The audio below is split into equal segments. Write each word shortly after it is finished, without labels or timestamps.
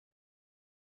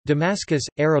Damascus,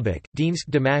 Arabic, Dimsk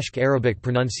Damashq Arabic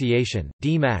pronunciation,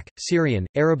 Dimak, Syrian,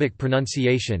 Arabic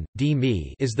pronunciation,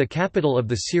 Dimi is the capital of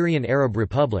the Syrian Arab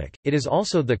Republic. It is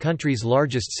also the country's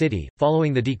largest city,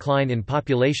 following the decline in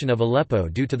population of Aleppo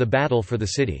due to the battle for the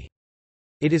city.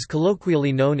 It is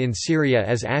colloquially known in Syria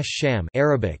as Ash-Sham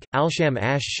Arabic, Al-Sham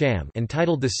Ash-Sham and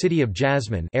titled the City of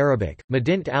Jasmine Arabic,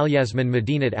 Madinat al-Yasmin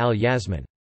Madinat al-Yasmin.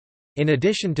 In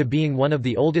addition to being one of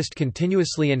the oldest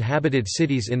continuously inhabited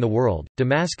cities in the world,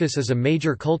 Damascus is a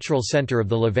major cultural center of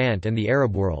the Levant and the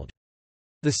Arab world.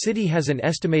 The city has an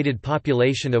estimated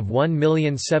population of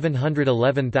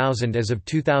 1,711,000 as of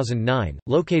 2009.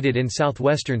 Located in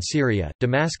southwestern Syria,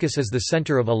 Damascus is the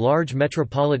center of a large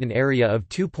metropolitan area of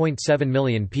 2.7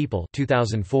 million people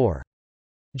 2004.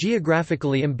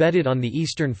 Geographically embedded on the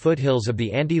eastern foothills of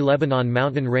the Andes-Lebanon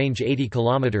mountain range 80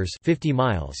 kilometers 50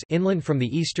 miles inland from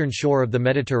the eastern shore of the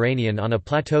Mediterranean on a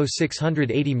plateau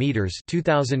 680 meters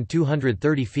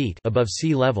 2,230 feet above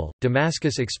sea level,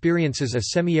 Damascus experiences a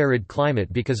semi-arid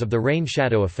climate because of the rain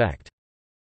shadow effect.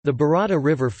 The Barada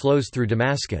River flows through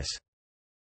Damascus.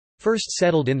 First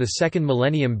settled in the 2nd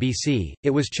millennium BC,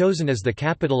 it was chosen as the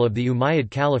capital of the Umayyad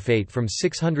Caliphate from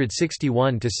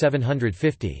 661 to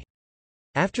 750.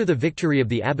 After the victory of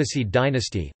the Abbasid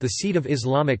dynasty, the seat of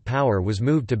Islamic power was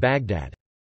moved to Baghdad.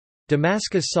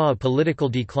 Damascus saw a political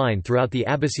decline throughout the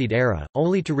Abbasid era,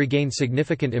 only to regain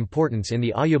significant importance in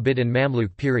the Ayyubid and Mamluk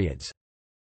periods.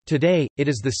 Today, it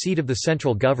is the seat of the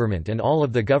central government and all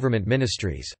of the government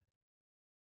ministries.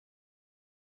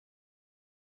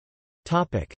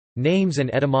 Names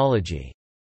and etymology.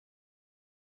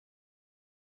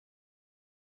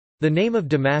 The name of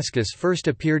Damascus first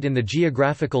appeared in the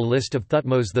geographical list of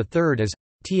Thutmose III as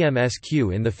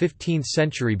Tmsq in the 15th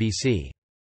century BC.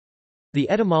 The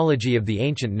etymology of the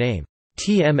ancient name,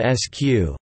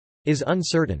 Tmsq, is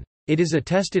uncertain. It is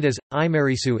attested as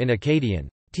Imerisu in Akkadian,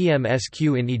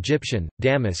 Tmsq in Egyptian,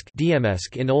 Damask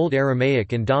Dmsk in Old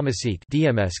Aramaic and Damasik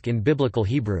Dmsk in Biblical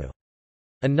Hebrew.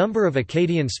 A number of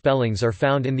Akkadian spellings are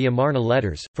found in the Amarna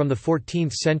letters, from the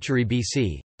 14th century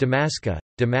BC, Damaska,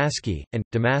 Damaski, and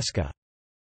Damaska.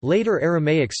 Later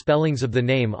Aramaic spellings of the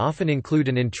name often include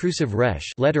an intrusive resh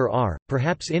letter R,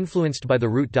 perhaps influenced by the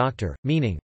root doctor,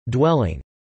 meaning, dwelling.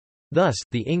 Thus,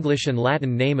 the English and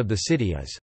Latin name of the city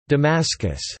is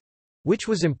Damascus, which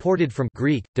was imported from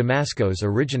Greek. Damascos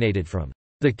originated from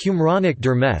the Qumranic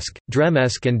Dermesk,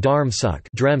 Dremesk and Darmsuk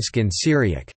Dremsk in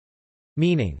Syriac,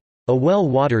 meaning, a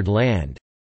well-watered land.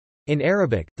 In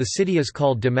Arabic, the city is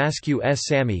called Damascus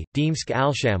Sami, Dimsk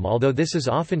al-Sham, although this is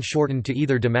often shortened to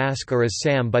either Damask or as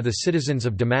Sam by the citizens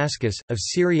of Damascus, of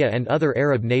Syria and other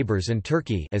Arab neighbors, and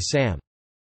Turkey as Sam.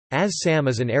 As Sam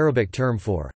is an Arabic term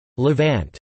for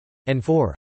Levant and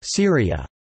for Syria.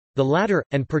 The latter,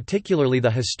 and particularly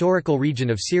the historical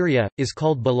region of Syria, is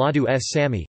called Baladu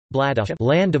Sami,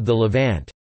 land of the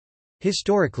Levant.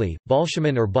 Historically,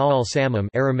 Balshaman or Baal Samum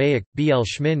Aramaic, Bel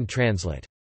Shmin translate,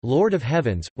 Lord of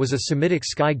Heavens, was a Semitic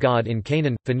sky god in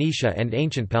Canaan, Phoenicia and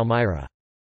ancient Palmyra.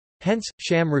 Hence,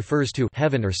 Sham refers to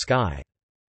heaven or sky.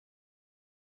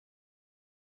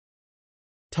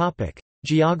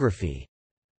 Geography.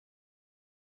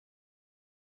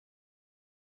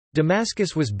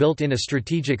 Damascus was built in a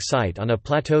strategic site on a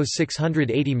plateau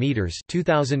 680 meters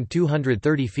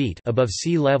 (2,230 feet) above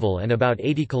sea level and about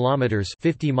 80 kilometers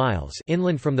 (50 miles)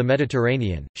 inland from the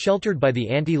Mediterranean, sheltered by the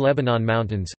Anti-Lebanon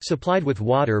Mountains, supplied with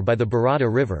water by the Barada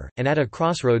River, and at a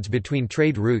crossroads between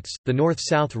trade routes, the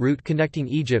north-south route connecting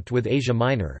Egypt with Asia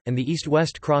Minor, and the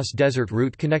east-west cross-desert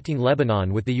route connecting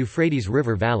Lebanon with the Euphrates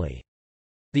River Valley.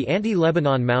 The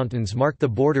Anti-Lebanon Mountains mark the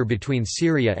border between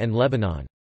Syria and Lebanon.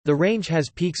 The range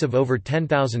has peaks of over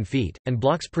 10,000 feet, and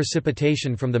blocks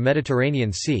precipitation from the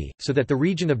Mediterranean Sea, so that the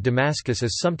region of Damascus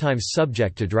is sometimes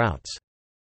subject to droughts.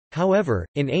 However,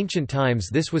 in ancient times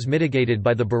this was mitigated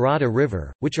by the Barada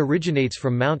River, which originates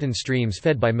from mountain streams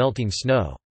fed by melting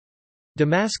snow.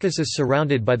 Damascus is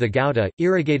surrounded by the Ghouta,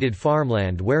 irrigated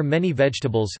farmland where many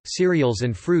vegetables, cereals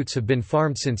and fruits have been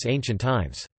farmed since ancient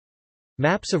times.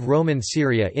 Maps of Roman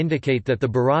Syria indicate that the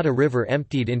Barada River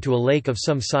emptied into a lake of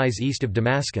some size east of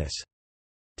Damascus.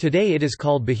 Today it is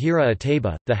called Bahira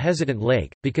Ataba, the hesitant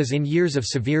lake, because in years of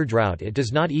severe drought it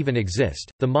does not even exist.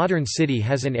 The modern city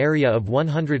has an area of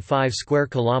 105 square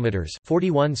kilometers,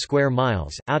 41 square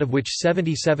miles, out of which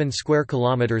 77 square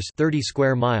kilometers, 30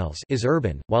 square miles is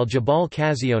urban, while Jabal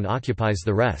Kazion occupies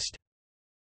the rest.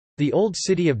 The old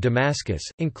city of Damascus,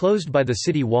 enclosed by the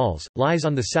city walls, lies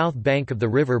on the south bank of the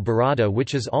river Barada,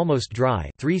 which is almost dry,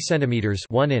 3 centimeters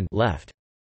 1 in left.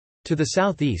 To the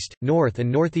southeast, north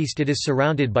and northeast it is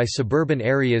surrounded by suburban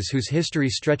areas whose history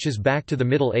stretches back to the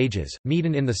Middle Ages,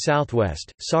 Medan in the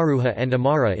southwest, Saruha and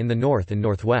Amara in the north and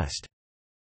northwest.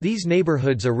 These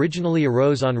neighborhoods originally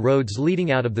arose on roads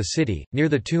leading out of the city, near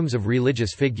the tombs of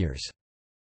religious figures.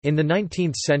 In the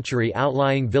 19th century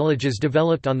outlying villages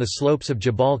developed on the slopes of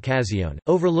Jabal Qazion,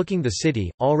 overlooking the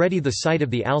city, already the site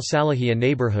of the Al-Salahiyya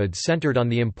neighborhood centered on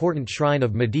the important shrine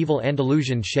of medieval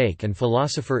Andalusian sheikh and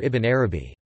philosopher Ibn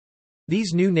Arabi.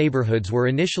 These new neighborhoods were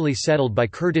initially settled by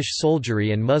Kurdish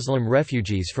soldiery and Muslim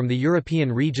refugees from the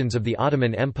European regions of the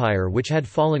Ottoman Empire which had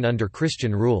fallen under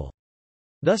Christian rule.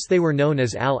 Thus they were known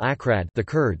as al-Akrad, the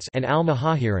Kurds, and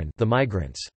al-Muhajirin, the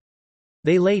migrants.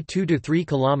 They lay 2 to 3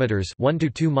 kilometers, 1 to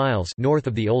 2 miles north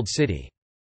of the old city.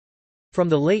 From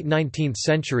the late 19th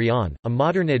century on, a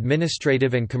modern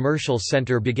administrative and commercial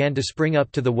center began to spring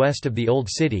up to the west of the old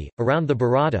city, around the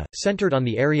Barada, centered on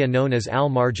the area known as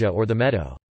Al-Marja or the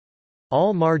Meadow.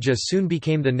 Al-Marja soon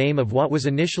became the name of what was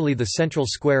initially the central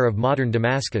square of modern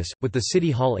Damascus, with the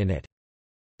city hall in it.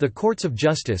 The courts of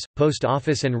justice, post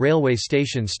office and railway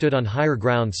station stood on higher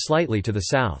ground slightly to the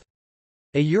south.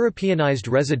 A Europeanized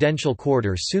residential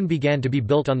quarter soon began to be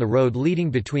built on the road leading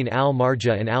between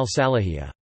Al-Marja and Al-Salahiyya.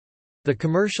 The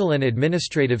commercial and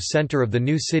administrative center of the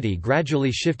new city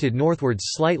gradually shifted northwards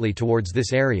slightly towards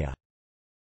this area.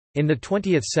 In the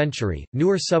 20th century,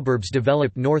 newer suburbs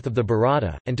developed north of the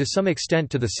Barada, and to some extent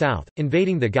to the south,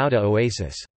 invading the Ghouta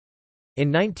oasis. In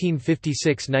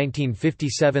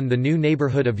 1956–1957 the new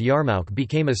neighborhood of Yarmouk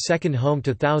became a second home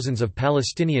to thousands of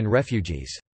Palestinian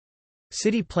refugees.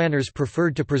 City planners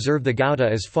preferred to preserve the Ghouta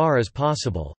as far as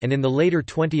possible, and in the later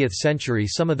 20th century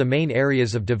some of the main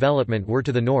areas of development were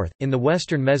to the north, in the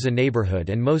western Meza neighborhood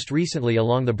and most recently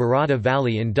along the Barada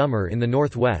Valley in Dummer in the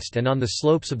northwest and on the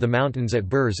slopes of the mountains at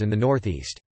Burz in the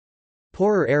northeast.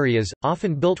 Poorer areas,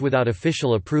 often built without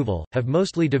official approval, have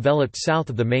mostly developed south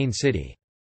of the main city.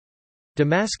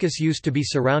 Damascus used to be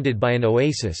surrounded by an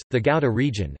oasis, the Ghouta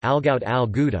region Al-Ghout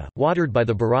al-Ghouta, watered by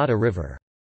the Barada River.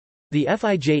 The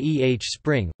Fijeh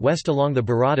spring, west along the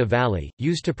Barada Valley,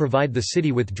 used to provide the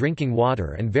city with drinking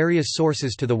water, and various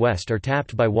sources to the west are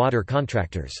tapped by water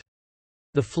contractors.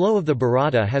 The flow of the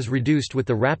Barada has reduced with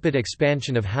the rapid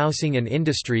expansion of housing and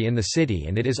industry in the city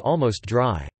and it is almost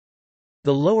dry.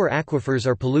 The lower aquifers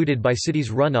are polluted by city's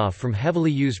runoff from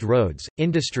heavily used roads,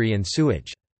 industry and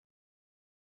sewage.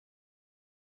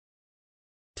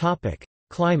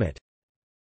 Climate.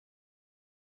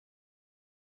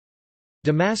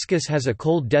 Damascus has a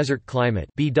cold desert climate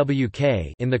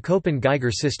 (BWK) in the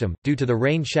Köppen-Geiger system, due to the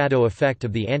rain-shadow effect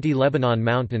of the anti-Lebanon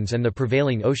mountains and the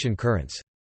prevailing ocean currents.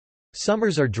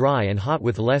 Summers are dry and hot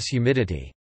with less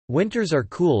humidity. Winters are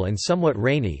cool and somewhat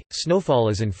rainy, snowfall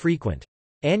is infrequent.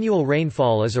 Annual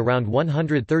rainfall is around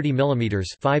 130 mm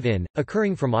 5 in,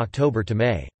 occurring from October to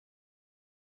May.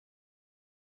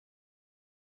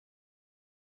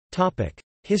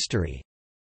 History.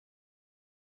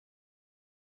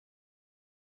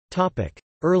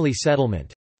 Early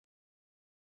settlement.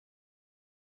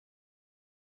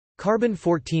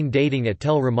 Carbon-14 dating at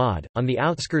Tel Ramad, on the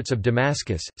outskirts of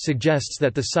Damascus, suggests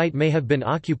that the site may have been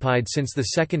occupied since the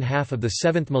second half of the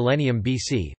 7th millennium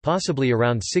BC, possibly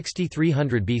around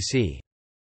 6300 BC.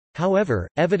 However,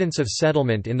 evidence of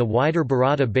settlement in the wider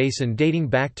Barada basin dating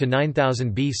back to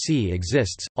 9000 BC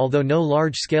exists, although no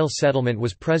large-scale settlement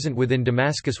was present within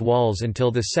Damascus walls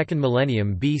until the 2nd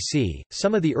millennium BC.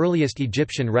 Some of the earliest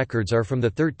Egyptian records are from the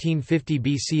 1350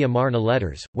 BC Amarna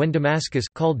letters, when Damascus,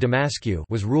 called Damascu,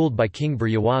 was ruled by King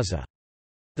Buryawaza.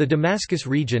 The Damascus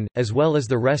region, as well as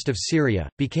the rest of Syria,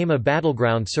 became a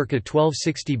battleground circa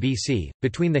 1260 BC,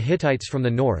 between the Hittites from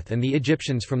the north and the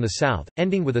Egyptians from the south,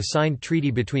 ending with a signed treaty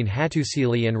between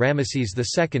Hattusili and Ramesses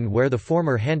II where the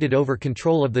former handed over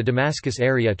control of the Damascus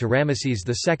area to Ramesses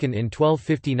II in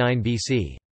 1259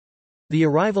 BC. The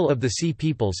arrival of the Sea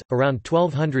Peoples, around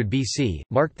 1200 BC,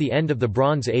 marked the end of the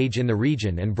Bronze Age in the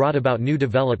region and brought about new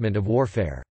development of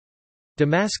warfare.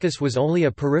 Damascus was only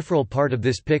a peripheral part of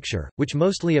this picture, which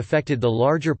mostly affected the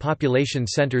larger population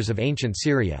centers of ancient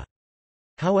Syria.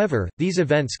 However, these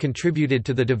events contributed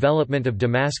to the development of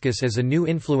Damascus as a new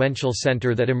influential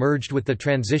center that emerged with the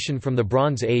transition from the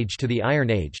Bronze Age to the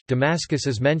Iron Age. Damascus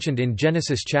is mentioned in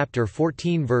Genesis chapter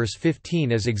 14 verse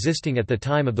 15 as existing at the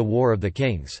time of the War of the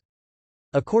Kings.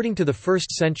 According to the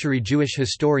 1st-century Jewish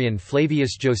historian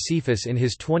Flavius Josephus in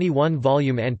his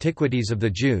 21-volume Antiquities of the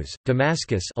Jews,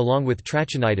 Damascus along with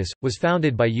Trachonitis, was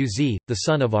founded by Uzi, the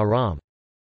son of Aram.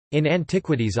 In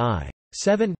Antiquities I.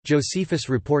 7, Josephus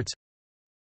reports,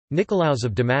 Nicolaus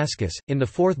of Damascus, in the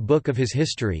fourth book of his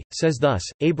history, says thus,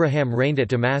 Abraham reigned at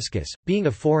Damascus, being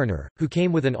a foreigner, who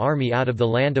came with an army out of the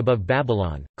land above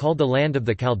Babylon, called the land of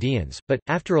the Chaldeans, but,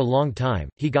 after a long time,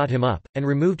 he got him up, and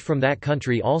removed from that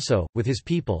country also, with his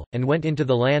people, and went into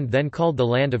the land then called the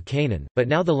land of Canaan, but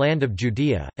now the land of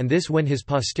Judea, and this when his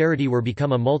posterity were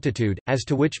become a multitude, as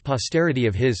to which posterity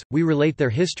of his, we relate their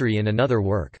history in another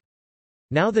work.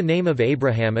 Now the name of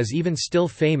Abraham is even still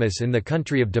famous in the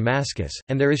country of Damascus,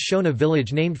 and there is shown a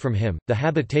village named from him, the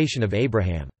habitation of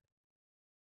Abraham.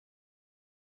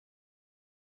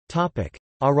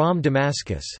 Aram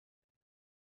Damascus.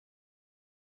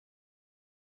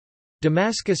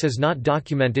 Damascus is not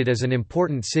documented as an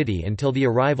important city until the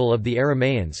arrival of the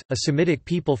Aramaeans, a Semitic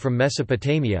people from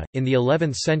Mesopotamia, in the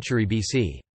 11th century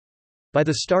BC. By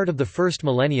the start of the first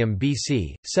millennium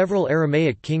BC, several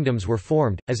Aramaic kingdoms were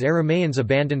formed, as Aramaeans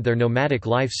abandoned their nomadic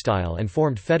lifestyle and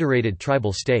formed federated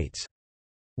tribal states.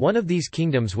 One of these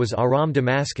kingdoms was Aram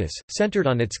Damascus, centered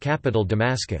on its capital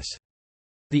Damascus.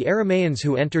 The Aramaeans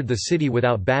who entered the city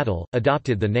without battle,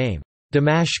 adopted the name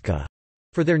Damashqa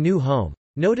for their new home.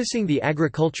 Noticing the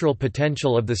agricultural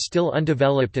potential of the still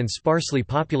undeveloped and sparsely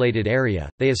populated area,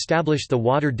 they established the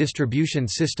water distribution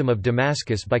system of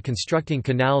Damascus by constructing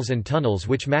canals and tunnels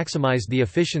which maximized the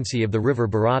efficiency of the river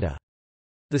Barada.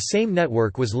 The same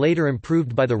network was later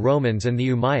improved by the Romans and the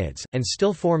Umayyads, and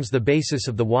still forms the basis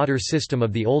of the water system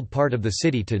of the old part of the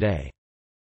city today.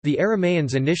 The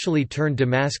Aramaeans initially turned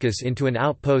Damascus into an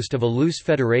outpost of a loose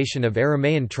federation of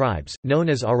Aramaean tribes, known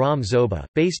as Aram Zoba,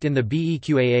 based in the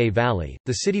Beqaa Valley.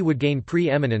 The city would gain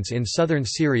pre-eminence in southern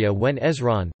Syria when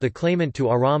Ezron, the claimant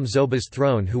to Aram Zoba's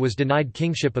throne who was denied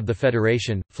kingship of the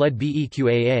federation, fled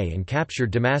Beqaa and captured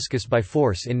Damascus by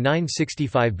force in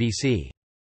 965 BC.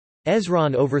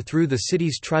 Ezron overthrew the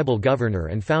city's tribal governor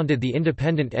and founded the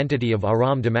independent entity of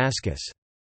Aram Damascus.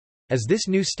 As this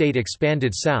new state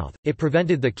expanded south, it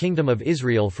prevented the Kingdom of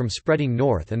Israel from spreading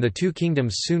north, and the two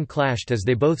kingdoms soon clashed as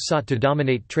they both sought to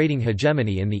dominate trading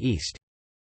hegemony in the east.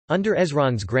 Under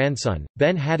Ezron's grandson,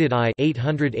 Ben-Hadad I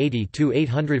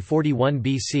 (880–841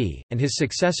 BC), and his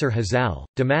successor Hazal,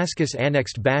 Damascus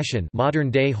annexed Bashan,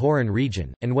 modern-day Horan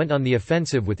region, and went on the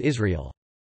offensive with Israel.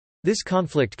 This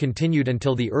conflict continued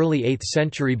until the early 8th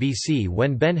century BC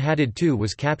when Ben-Hadad II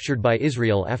was captured by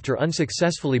Israel after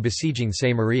unsuccessfully besieging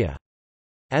Samaria.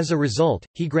 As a result,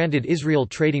 he granted Israel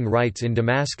trading rights in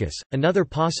Damascus. Another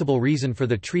possible reason for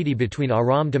the treaty between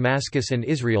Aram Damascus and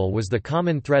Israel was the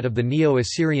common threat of the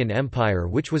Neo-Assyrian Empire,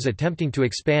 which was attempting to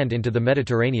expand into the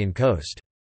Mediterranean coast.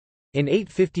 In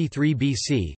 853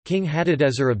 BC, King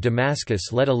Hadadezer of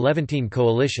Damascus led a Levantine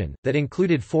coalition, that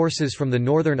included forces from the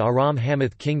northern Aram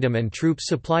Hamath kingdom and troops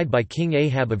supplied by King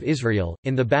Ahab of Israel,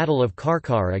 in the Battle of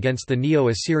Karkar against the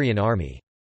Neo-Assyrian army.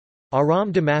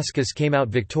 Aram Damascus came out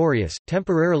victorious,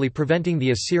 temporarily preventing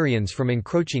the Assyrians from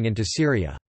encroaching into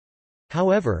Syria.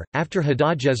 However, after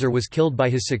Hadadezer was killed by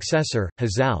his successor,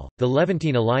 Hazal, the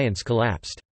Levantine alliance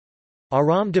collapsed.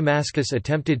 Aram Damascus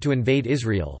attempted to invade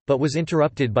Israel, but was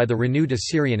interrupted by the renewed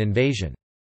Assyrian invasion.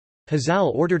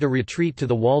 Hazal ordered a retreat to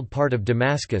the walled part of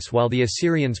Damascus while the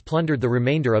Assyrians plundered the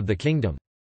remainder of the kingdom.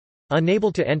 Unable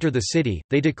to enter the city,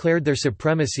 they declared their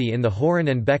supremacy in the Horan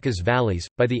and Bekas valleys.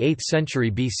 By the 8th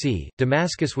century BC,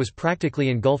 Damascus was practically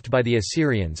engulfed by the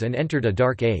Assyrians and entered a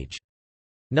dark age.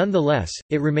 Nonetheless,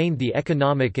 it remained the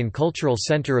economic and cultural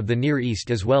center of the Near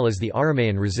East as well as the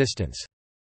Aramaean resistance.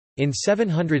 In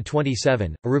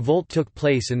 727, a revolt took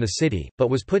place in the city, but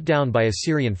was put down by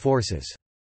Assyrian forces.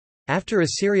 After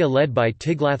Assyria led by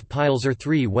Tiglath-Pileser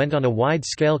III went on a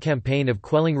wide-scale campaign of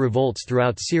quelling revolts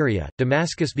throughout Syria,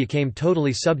 Damascus became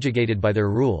totally subjugated by their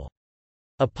rule.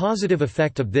 A positive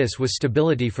effect of this was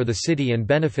stability for the city and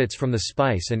benefits from the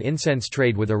spice and incense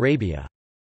trade with Arabia.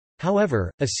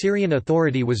 However, Assyrian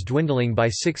authority was dwindling by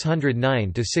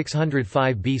 609 to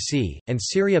 605 BC, and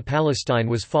Syria-Palestine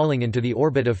was falling into the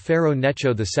orbit of Pharaoh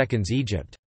Necho II's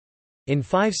Egypt. In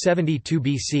 572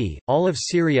 BC, all of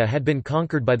Syria had been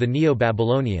conquered by the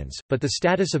Neo-Babylonians, but the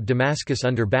status of Damascus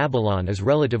under Babylon is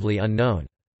relatively unknown.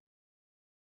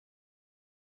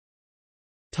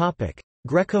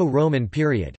 Greco-Roman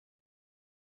period.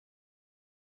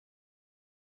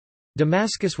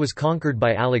 Damascus was conquered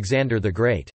by Alexander the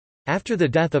Great. After the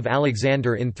death of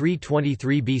Alexander in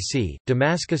 323 BC,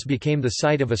 Damascus became the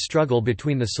site of a struggle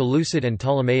between the Seleucid and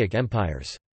Ptolemaic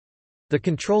empires. The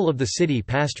control of the city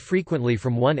passed frequently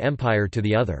from one empire to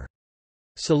the other.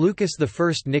 Seleucus I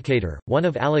Nicator, one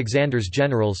of Alexander's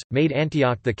generals, made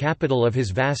Antioch the capital of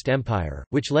his vast empire,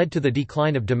 which led to the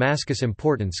decline of Damascus'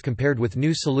 importance compared with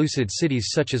new Seleucid cities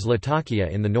such as Latakia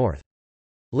in the north.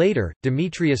 Later,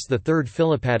 Demetrius III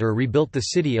Philopator rebuilt the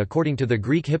city according to the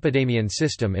Greek Hippodamian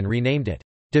system and renamed it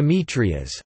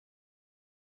Demetrias.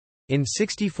 In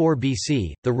 64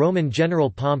 BC, the Roman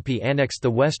general Pompey annexed the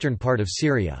western part of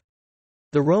Syria.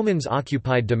 The Romans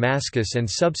occupied Damascus and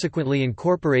subsequently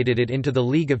incorporated it into the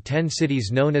League of 10 cities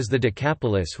known as the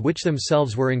Decapolis, which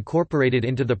themselves were incorporated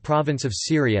into the province of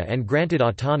Syria and granted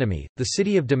autonomy. The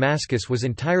city of Damascus was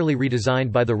entirely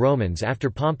redesigned by the Romans after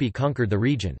Pompey conquered the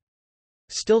region.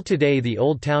 Still today, the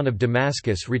old town of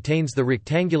Damascus retains the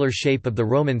rectangular shape of the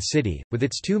Roman city, with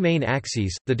its two main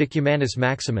axes, the Decumanus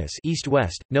Maximus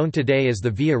east-west, known today as the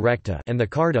Via Recta, and the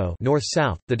Cardo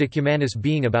north-south, the Decumanus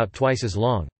being about twice as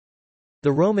long.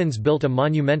 The Romans built a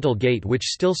monumental gate which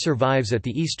still survives at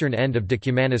the eastern end of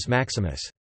Decumanus Maximus.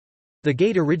 The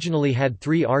gate originally had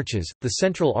 3 arches, the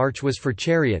central arch was for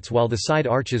chariots while the side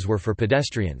arches were for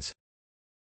pedestrians.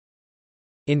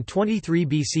 In 23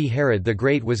 BC Herod the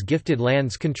Great was gifted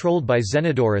lands controlled by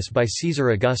Zenodorus by Caesar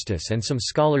Augustus, and some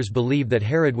scholars believe that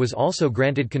Herod was also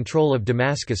granted control of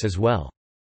Damascus as well.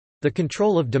 The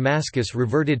control of Damascus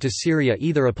reverted to Syria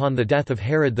either upon the death of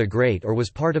Herod the Great or was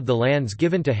part of the lands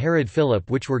given to Herod Philip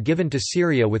which were given to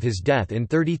Syria with his death in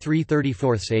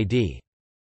 33–34 AD.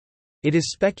 It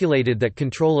is speculated that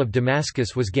control of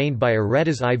Damascus was gained by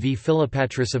Aretas IV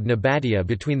Philopatris of Nabatea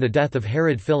between the death of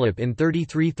Herod Philip in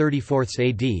 33–34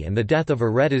 AD and the death of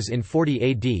Aretas in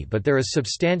 40 AD, but there is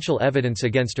substantial evidence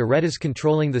against Aretas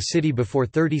controlling the city before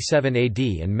 37 AD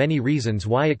and many reasons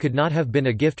why it could not have been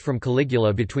a gift from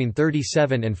Caligula between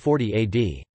 37 and 40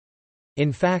 AD.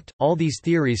 In fact, all these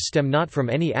theories stem not from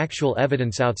any actual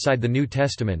evidence outside the New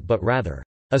Testament but rather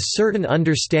a certain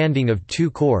understanding of 2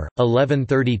 Cor.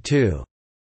 1132,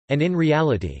 and in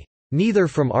reality, neither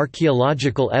from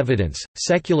archaeological evidence,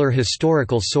 secular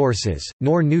historical sources,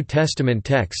 nor New Testament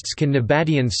texts can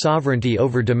Nabatean sovereignty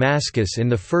over Damascus in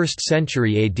the 1st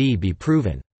century AD be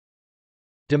proven.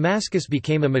 Damascus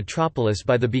became a metropolis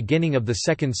by the beginning of the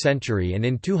 2nd century, and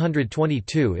in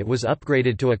 222 it was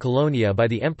upgraded to a colonia by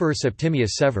the Emperor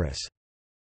Septimius Severus.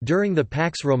 During the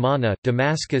Pax Romana,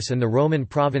 Damascus and the Roman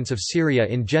province of Syria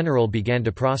in general began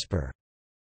to prosper.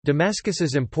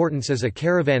 Damascus's importance as a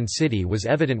caravan city was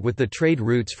evident with the trade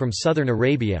routes from southern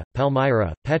Arabia,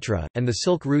 Palmyra, Petra, and the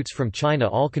silk routes from China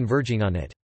all converging on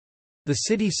it. The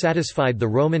city satisfied the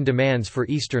Roman demands for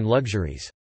eastern luxuries.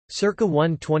 Circa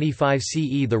 125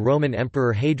 CE the Roman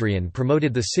Emperor Hadrian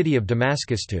promoted the city of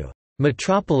Damascus to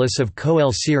metropolis of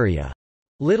Coel Syria.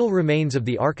 Little remains of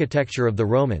the architecture of the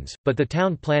Romans, but the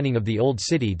town planning of the Old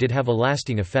City did have a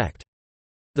lasting effect.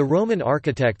 The Roman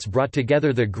architects brought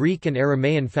together the Greek and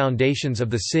Aramaean foundations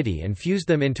of the city and fused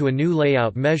them into a new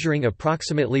layout measuring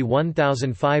approximately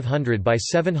 1,500 by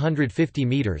 750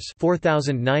 meters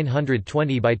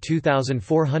 (4,920 by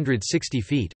 2,460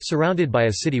 feet), surrounded by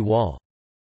a city wall.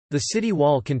 The city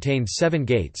wall contained 7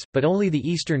 gates, but only the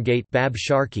eastern gate Bab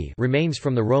Sharki remains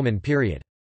from the Roman period.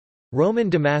 Roman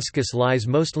Damascus lies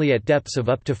mostly at depths of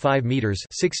up to 5 meters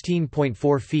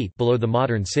 (16.4 feet) below the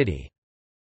modern city.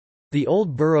 The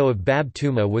old borough of Bab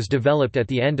Tuma was developed at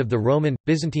the end of the Roman,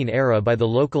 Byzantine era by the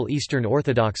local Eastern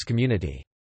Orthodox community.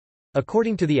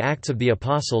 According to the Acts of the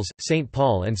Apostles, St.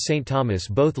 Paul and St. Thomas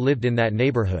both lived in that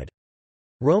neighborhood.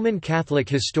 Roman Catholic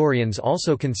historians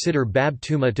also consider Bab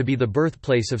Tuma to be the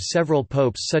birthplace of several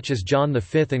popes such as John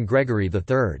V and Gregory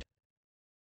III.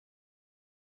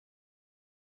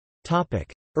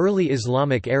 Early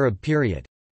Islamic Arab period.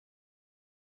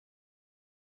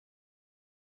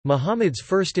 Muhammad's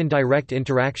first indirect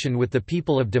interaction with the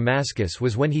people of Damascus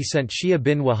was when he sent Shia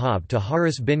bin Wahab to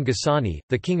Haris bin Ghassani,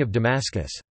 the king of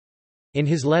Damascus. In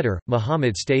his letter,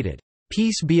 Muhammad stated,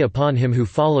 "Peace be upon him who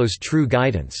follows true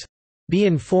guidance. Be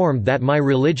informed that my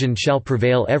religion shall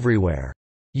prevail everywhere.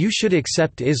 You should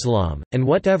accept Islam, and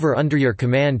whatever under your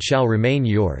command shall remain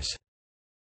yours."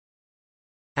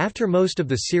 After most of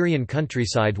the Syrian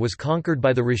countryside was conquered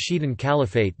by the Rashidun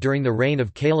Caliphate during the reign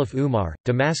of Caliph Umar,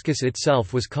 Damascus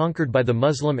itself was conquered by the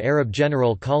Muslim Arab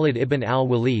general Khalid ibn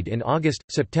al-Walid in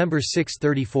August–September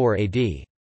 634 AD.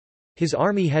 His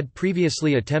army had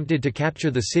previously attempted to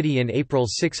capture the city in April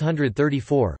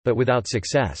 634, but without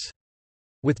success.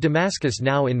 With Damascus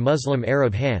now in Muslim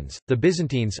Arab hands, the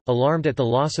Byzantines, alarmed at the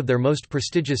loss of their most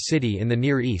prestigious city in the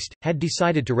Near East, had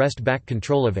decided to wrest back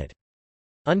control of it.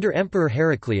 Under Emperor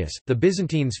Heraclius, the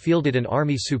Byzantines fielded an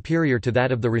army superior to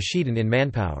that of the Rashidun in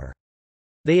manpower.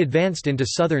 They advanced into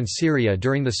southern Syria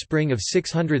during the spring of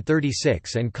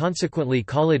 636 and consequently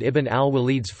Khalid ibn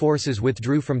al-Walid's forces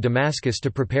withdrew from Damascus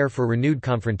to prepare for renewed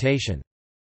confrontation.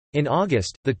 In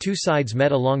August, the two sides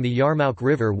met along the Yarmouk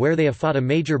River where they fought a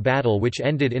major battle which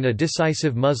ended in a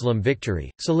decisive Muslim victory,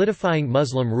 solidifying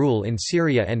Muslim rule in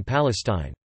Syria and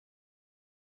Palestine.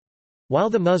 While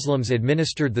the Muslims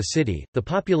administered the city, the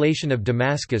population of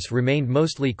Damascus remained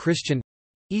mostly Christian,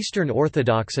 Eastern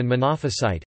Orthodox and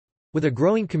Monophysite—with a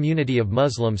growing community of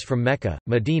Muslims from Mecca,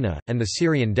 Medina, and the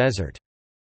Syrian desert.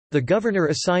 The governor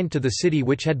assigned to the city,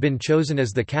 which had been chosen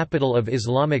as the capital of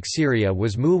Islamic Syria,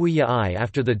 was Muawiyah I.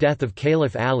 After the death of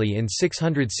Caliph Ali in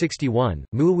 661,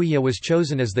 Muawiyah was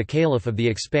chosen as the caliph of the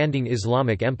expanding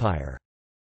Islamic Empire.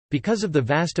 Because of the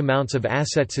vast amounts of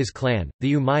assets his clan,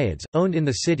 the Umayyads, owned in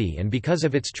the city, and because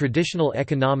of its traditional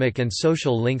economic and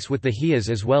social links with the Hijaz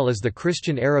as well as the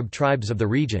Christian Arab tribes of the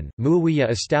region, Muawiyah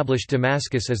established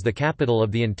Damascus as the capital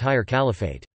of the entire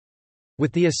caliphate.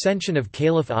 With the ascension of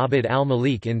Caliph Abd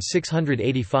al-Malik in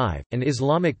 685, an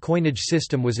Islamic coinage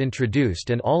system was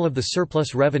introduced and all of the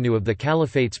surplus revenue of the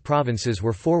caliphate's provinces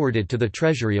were forwarded to the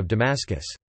treasury of Damascus.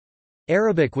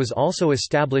 Arabic was also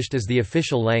established as the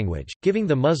official language, giving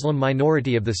the Muslim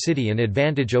minority of the city an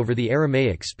advantage over the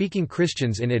Aramaic-speaking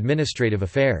Christians in administrative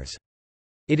affairs.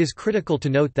 It is critical to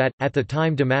note that, at the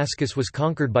time Damascus was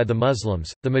conquered by the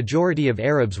Muslims, the majority of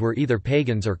Arabs were either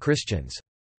pagans or Christians.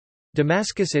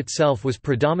 Damascus itself was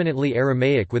predominantly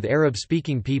Aramaic with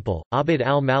Arab-speaking people. Abd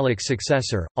al-Malik's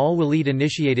successor, al-Walid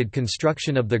initiated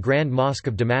construction of the Grand Mosque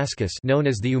of Damascus, known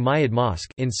as the Umayyad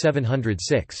Mosque, in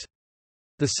 706.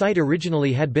 The site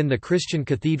originally had been the Christian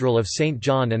Cathedral of St.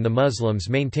 John, and the Muslims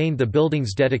maintained the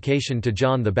building's dedication to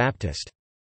John the Baptist.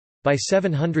 By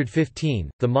 715,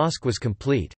 the mosque was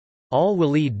complete.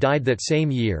 Al-Walid died that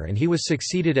same year, and he was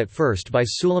succeeded at first by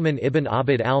Sulayman ibn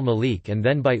Abd al-Malik and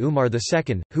then by Umar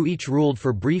II, who each ruled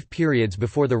for brief periods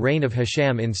before the reign of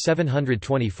Hisham in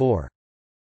 724.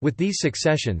 With these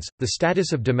successions, the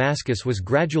status of Damascus was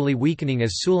gradually weakening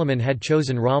as Sulayman had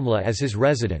chosen Ramla as his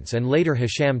residence and later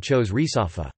Hisham chose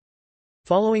Risafa.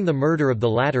 Following the murder of the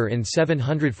latter in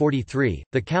 743,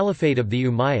 the Caliphate of the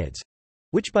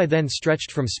Umayyads—which by then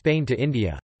stretched from Spain to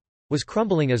India—was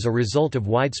crumbling as a result of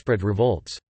widespread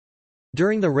revolts.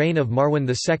 During the reign of Marwan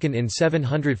II in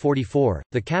 744,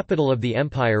 the capital of the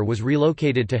empire was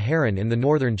relocated to Haran in the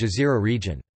northern Jazira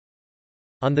region.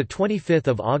 On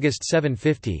 25 August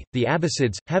 750, the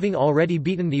Abbasids, having already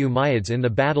beaten the Umayyads in the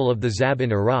Battle of the Zab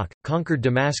in Iraq, conquered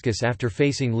Damascus after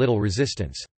facing little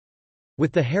resistance.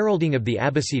 With the heralding of the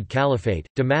Abbasid Caliphate,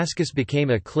 Damascus became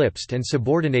eclipsed and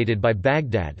subordinated by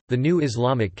Baghdad, the new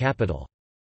Islamic capital.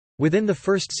 Within the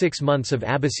first 6 months of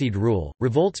Abbasid rule,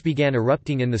 revolts began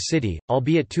erupting in the city,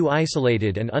 albeit too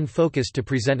isolated and unfocused to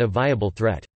present a viable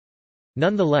threat.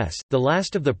 Nonetheless, the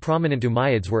last of the prominent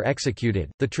Umayyads were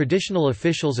executed, the traditional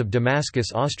officials of Damascus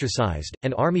ostracized,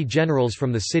 and army generals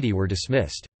from the city were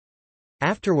dismissed.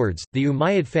 Afterwards, the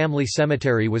Umayyad family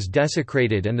cemetery was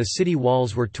desecrated and the city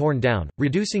walls were torn down,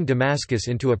 reducing Damascus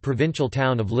into a provincial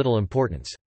town of little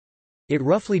importance. It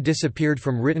roughly disappeared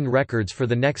from written records for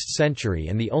the next century,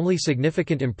 and the only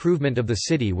significant improvement of the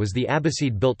city was the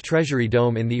Abbasid-built treasury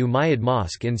dome in the Umayyad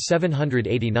Mosque in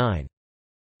 789.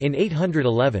 In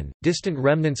 811, distant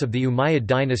remnants of the Umayyad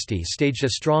dynasty staged a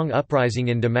strong uprising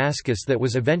in Damascus that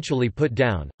was eventually put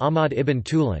down. Ahmad ibn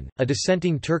Tulan, a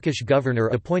dissenting Turkish governor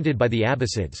appointed by the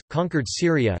Abbasids, conquered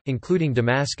Syria, including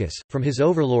Damascus, from his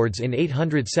overlords in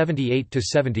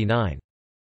 878–79.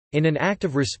 In an act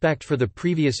of respect for the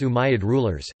previous Umayyad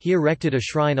rulers, he erected a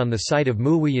shrine on the site of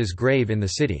Muawiyah's grave in the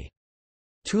city.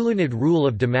 Tulanid rule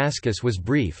of Damascus was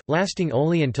brief, lasting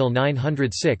only until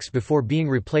 906 before being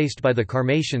replaced by the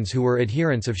Qarmatians, who were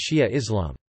adherents of Shia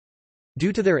Islam.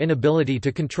 Due to their inability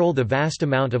to control the vast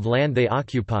amount of land they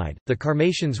occupied, the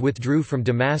Qarmatians withdrew from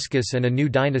Damascus and a new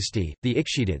dynasty, the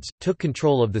Ikhshidids, took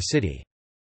control of the city.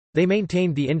 They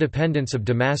maintained the independence of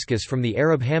Damascus from the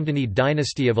Arab Hamdanid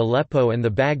dynasty of Aleppo and the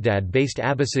Baghdad-based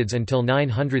Abbasids until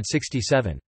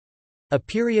 967. A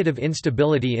period of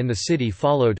instability in the city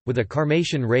followed, with a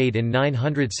Qarmatian raid in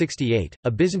 968,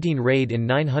 a Byzantine raid in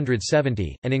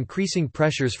 970, and increasing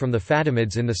pressures from the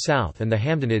Fatimids in the south and the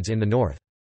Hamdanids in the north.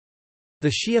 The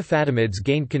Shia Fatimids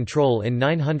gained control in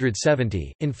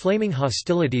 970, inflaming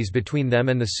hostilities between them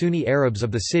and the Sunni Arabs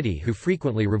of the city, who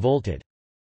frequently revolted.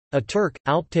 A Turk,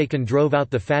 Alptekin, drove out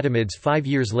the Fatimids 5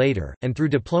 years later, and through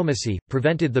diplomacy,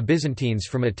 prevented the Byzantines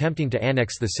from attempting to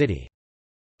annex the city.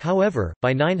 However,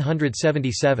 by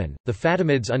 977, the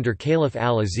Fatimids under Caliph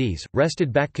al-Aziz,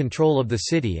 wrested back control of the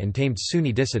city and tamed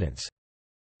Sunni dissidents.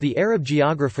 The Arab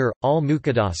geographer,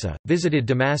 al-Muqaddasi, visited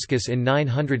Damascus in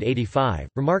 985,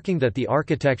 remarking that the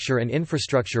architecture and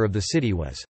infrastructure of the city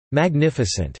was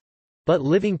magnificent, but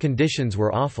living conditions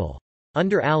were awful.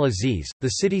 Under al-Aziz, the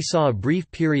city saw a brief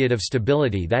period of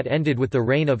stability that ended with the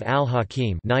reign of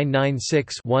al-Hakim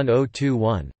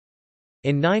 996–1021.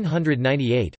 In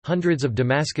 998, hundreds of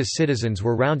Damascus citizens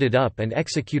were rounded up and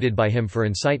executed by him for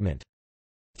incitement.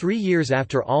 3 years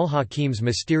after al-Hakim's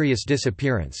mysterious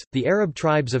disappearance, the Arab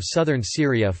tribes of southern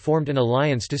Syria formed an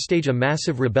alliance to stage a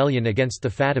massive rebellion against the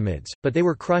Fatimids, but they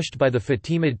were crushed by the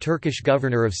Fatimid Turkish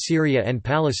governor of Syria and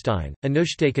Palestine,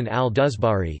 Anushtaken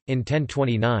al-Duzbari, in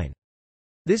 1029.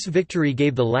 This victory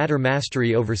gave the latter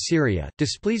mastery over Syria,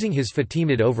 displeasing his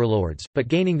Fatimid overlords, but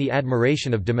gaining the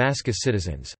admiration of Damascus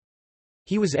citizens.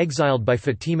 He was exiled by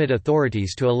Fatimid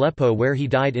authorities to Aleppo where he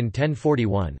died in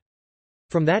 1041.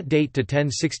 From that date to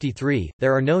 1063,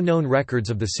 there are no known records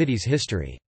of the city's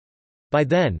history. By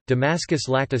then, Damascus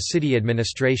lacked a city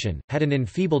administration, had an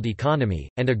enfeebled economy,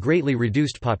 and a greatly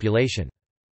reduced population.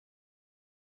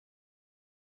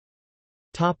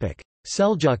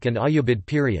 Seljuk and Ayyubid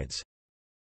periods.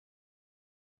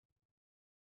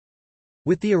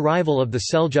 With the arrival of the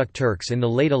Seljuk Turks in the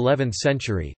late 11th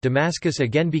century, Damascus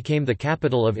again became the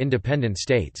capital of independent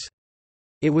states.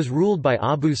 It was ruled by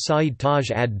Abu Sa'id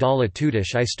Taj ad-Dawla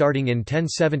Tutush I starting in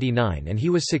 1079 and he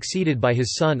was succeeded by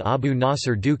his son Abu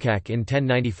Nasr Dukak in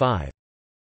 1095.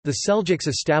 The Seljuks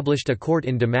established a court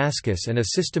in Damascus and a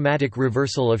systematic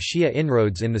reversal of Shia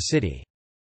inroads in the city.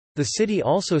 The city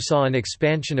also saw an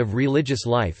expansion of religious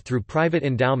life through private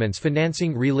endowments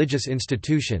financing religious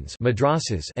institutions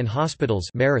madrasas and hospitals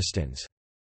maristans.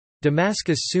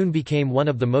 Damascus soon became one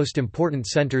of the most important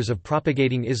centers of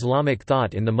propagating Islamic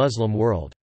thought in the Muslim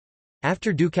world.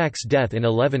 After Dukak's death in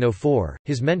 1104,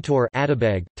 his mentor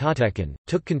Atabeg, Tatekin,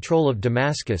 took control of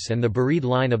Damascus and the Burid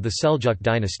line of the Seljuk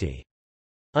dynasty.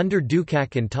 Under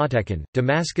Dukak and Tatekin,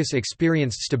 Damascus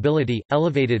experienced stability,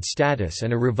 elevated status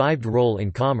and a revived role in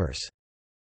commerce.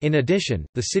 In addition,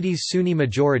 the city's Sunni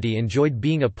majority enjoyed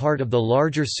being a part of the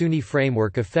larger Sunni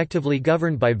framework effectively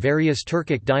governed by various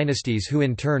Turkic dynasties who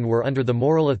in turn were under the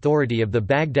moral authority of the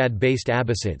Baghdad-based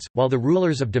Abbasids, while the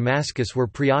rulers of Damascus were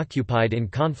preoccupied in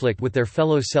conflict with their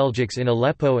fellow Seljuks in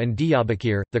Aleppo and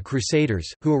Diyarbakir. The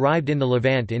Crusaders, who arrived in the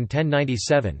Levant in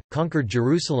 1097, conquered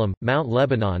Jerusalem, Mount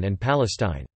Lebanon and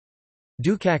Palestine.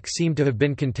 Dukak seemed to have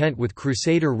been content with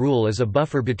Crusader rule as a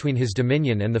buffer between his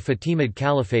dominion and the Fatimid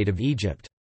Caliphate of Egypt.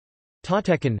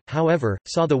 Tatekin, however,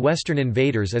 saw the Western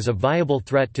invaders as a viable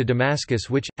threat to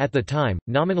Damascus which, at the time,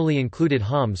 nominally included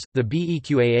Homs, the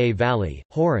Beqaa Valley,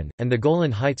 Horan, and the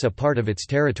Golan Heights a part of its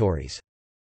territories.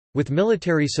 With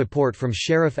military support from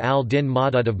Sharif al-Din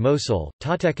Madad of Mosul,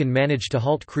 Tatekin managed to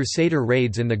halt Crusader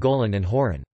raids in the Golan and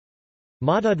Horan.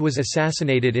 Madad was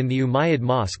assassinated in the Umayyad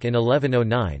Mosque in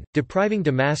 1109, depriving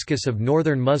Damascus of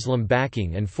northern Muslim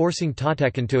backing and forcing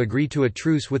Tatekin to agree to a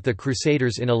truce with the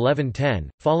Crusaders in 1110.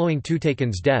 Following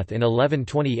Tutakin's death in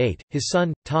 1128, his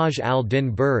son, Taj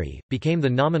al-Din Buri, became the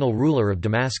nominal ruler of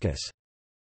Damascus.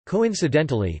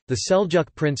 Coincidentally, the Seljuk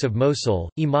prince of Mosul,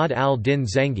 Imad al-Din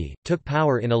Zengi, took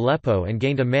power in Aleppo and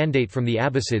gained a mandate from the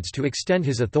Abbasids to extend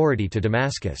his authority to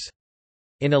Damascus.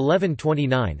 In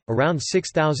 1129, around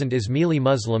 6,000 Ismaili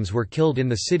Muslims were killed in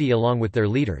the city along with their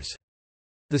leaders.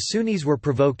 The Sunnis were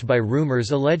provoked by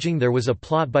rumors alleging there was a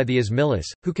plot by the Ismailis,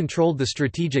 who controlled the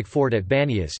strategic fort at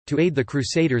Banias, to aid the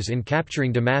Crusaders in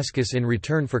capturing Damascus in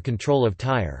return for control of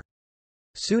Tyre.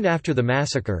 Soon after the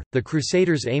massacre, the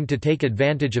Crusaders aimed to take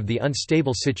advantage of the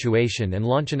unstable situation and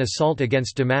launch an assault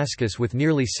against Damascus with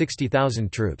nearly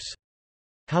 60,000 troops.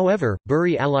 However,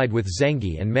 Buri allied with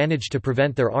Zengi and managed to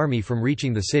prevent their army from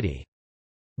reaching the city.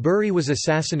 Buri was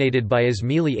assassinated by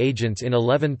Ismaili agents in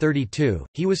 1132.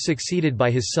 He was succeeded by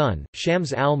his son,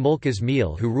 Shams al-Mulk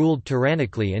Ismail, who ruled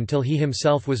tyrannically until he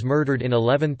himself was murdered in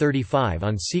 1135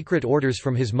 on secret orders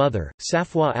from his mother,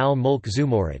 Safwa al-Mulk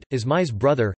Zumurid. Ismail's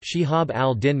brother, Shihab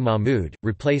al-Din Mahmud,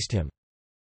 replaced him.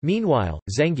 Meanwhile,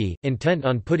 Zengi, intent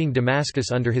on putting Damascus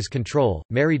under his control,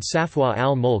 married Safwa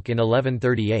al-Mulk in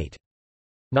 1138.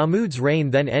 Mahmud's reign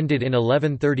then ended in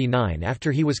 1139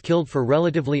 after he was killed for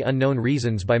relatively unknown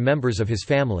reasons by members of his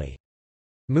family.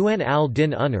 Mu'in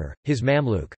al-Din Unr, his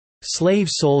Mamluk slave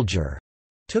soldier,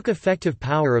 took effective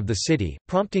power of the city,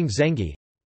 prompting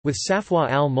Zengi—with Safwa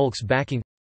al-Mulk's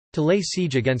backing—to lay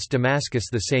siege against Damascus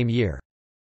the same year.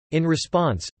 In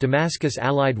response, Damascus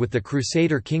allied with the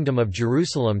Crusader Kingdom of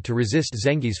Jerusalem to resist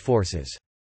Zengi's forces.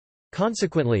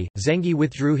 Consequently, Zengi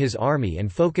withdrew his army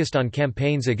and focused on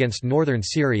campaigns against northern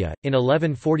Syria. In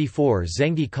 1144,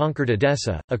 Zengi conquered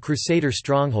Edessa, a Crusader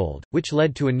stronghold, which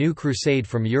led to a new crusade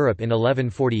from Europe in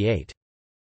 1148.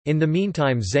 In the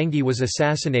meantime, Zengi was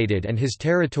assassinated and his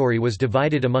territory was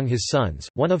divided among his sons,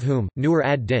 one of whom, Nur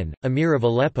ad-Din, emir of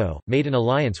Aleppo, made an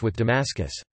alliance with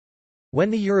Damascus. When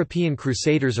the European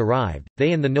Crusaders arrived,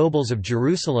 they and the nobles of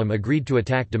Jerusalem agreed to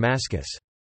attack Damascus.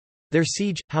 Their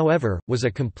siege, however, was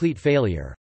a complete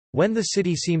failure. When the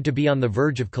city seemed to be on the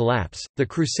verge of collapse, the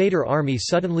Crusader army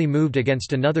suddenly moved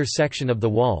against another section of the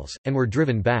walls, and were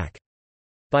driven back.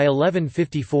 By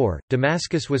 1154,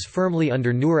 Damascus was firmly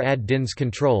under Nur ad-Din's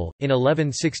control. In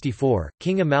 1164,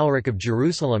 King Amalric of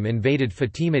Jerusalem invaded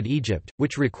Fatimid Egypt,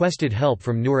 which requested help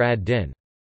from Nur ad-Din.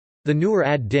 The Nur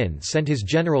ad-Din sent his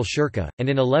general Shirkuh, and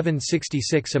in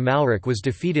 1166 Amalric was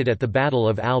defeated at the Battle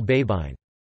of al-Baybain.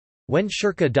 When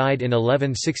Shirkuh died in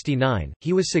 1169,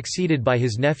 he was succeeded by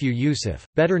his nephew Yusuf,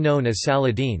 better known as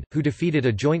Saladin, who defeated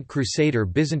a joint Crusader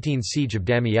Byzantine siege of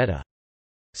Damietta.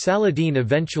 Saladin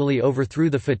eventually overthrew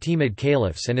the Fatimid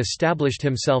caliphs and established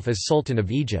himself as Sultan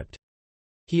of Egypt.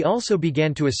 He also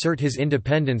began to assert his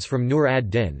independence from Nur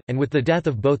ad-Din, and with the death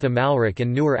of both Amalric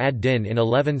and Nur ad-Din in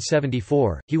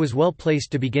 1174, he was well placed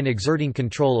to begin exerting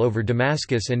control over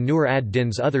Damascus and Nur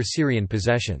ad-Din's other Syrian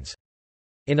possessions.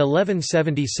 In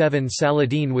 1177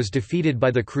 Saladin was defeated by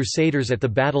the Crusaders at the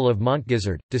Battle of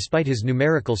Montgizard, despite his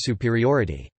numerical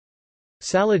superiority.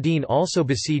 Saladin also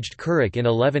besieged Kurik in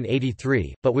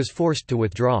 1183, but was forced to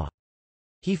withdraw.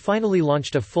 He finally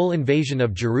launched a full invasion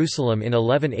of Jerusalem in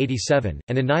 1187,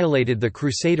 and annihilated the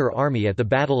Crusader army at the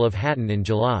Battle of Hattin in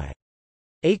July.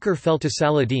 Acre fell to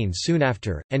Saladin soon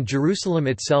after, and Jerusalem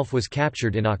itself was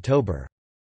captured in October.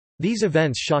 These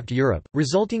events shocked Europe,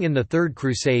 resulting in the Third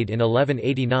Crusade in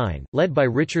 1189, led by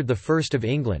Richard I of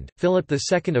England, Philip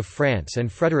II of France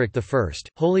and Frederick I,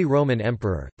 Holy Roman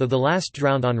Emperor. Though the last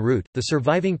drowned en route, the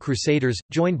surviving Crusaders,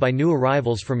 joined by new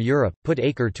arrivals from Europe, put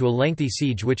Acre to a lengthy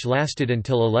siege which lasted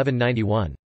until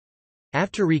 1191.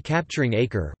 After recapturing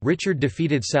Acre, Richard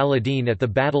defeated Saladin at the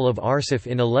Battle of Arsuf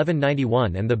in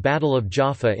 1191 and the Battle of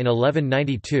Jaffa in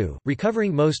 1192,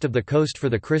 recovering most of the coast for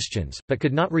the Christians, but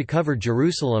could not recover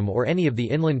Jerusalem or any of the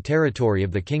inland territory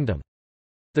of the kingdom.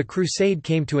 The crusade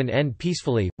came to an end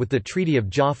peacefully, with the Treaty of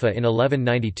Jaffa in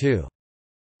 1192.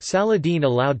 Saladin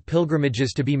allowed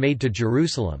pilgrimages to be made to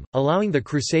Jerusalem, allowing the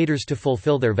Crusaders to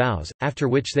fulfill their vows, after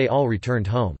which they all returned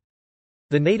home.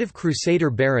 The native Crusader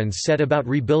barons set about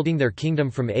rebuilding their kingdom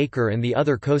from Acre and the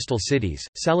other coastal cities.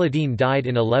 Saladin died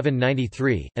in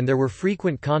 1193, and there were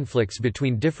frequent conflicts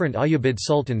between different Ayyubid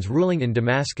sultans ruling in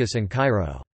Damascus and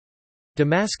Cairo.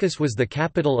 Damascus was the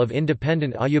capital of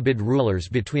independent Ayyubid rulers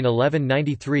between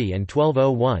 1193 and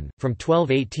 1201, from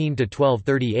 1218 to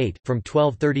 1238, from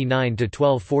 1239 to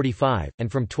 1245, and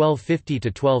from 1250 to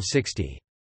 1260.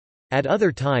 At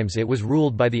other times it was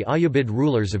ruled by the Ayyubid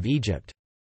rulers of Egypt.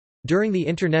 During the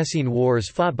internecine wars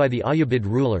fought by the Ayyubid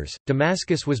rulers,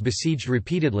 Damascus was besieged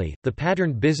repeatedly. The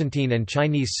patterned Byzantine and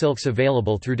Chinese silks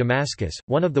available through Damascus,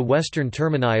 one of the western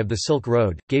termini of the Silk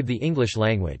Road, gave the English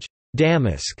language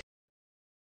Damask.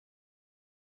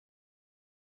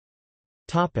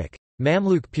 Topic: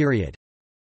 Mamluk period.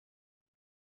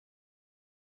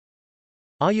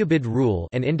 Ayyubid rule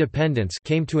and independence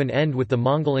came to an end with the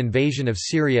Mongol invasion of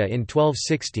Syria in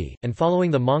 1260, and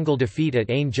following the Mongol defeat at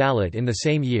Ain Jalut in the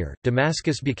same year,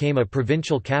 Damascus became a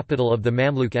provincial capital of the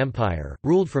Mamluk Empire,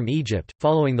 ruled from Egypt,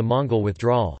 following the Mongol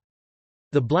withdrawal.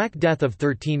 The Black Death of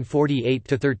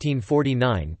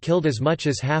 1348–1349 killed as much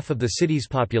as half of the city's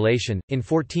population. In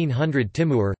 1400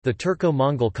 Timur, the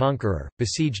Turco-Mongol conqueror,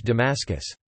 besieged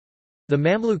Damascus. The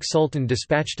Mamluk Sultan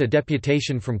dispatched a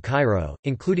deputation from Cairo,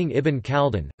 including Ibn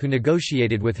Khaldun, who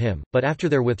negotiated with him, but after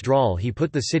their withdrawal he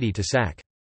put the city to sack.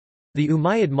 The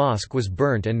Umayyad Mosque was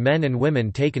burnt and men and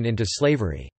women taken into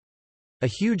slavery. A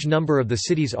huge number of the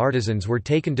city's artisans were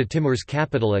taken to Timur's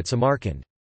capital at Samarkand.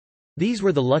 These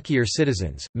were the luckier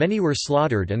citizens, many were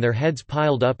slaughtered and their heads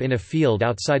piled up in a field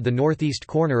outside the northeast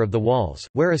corner of the walls,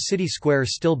 where a city square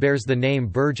still bears the name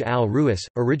Burj al-Ru'us,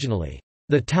 originally,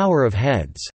 the Tower of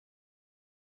Heads.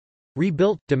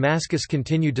 Rebuilt, Damascus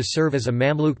continued to serve as a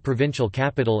Mamluk provincial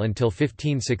capital until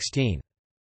 1516.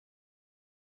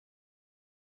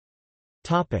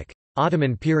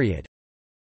 Ottoman period.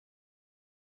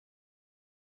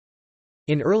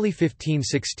 In early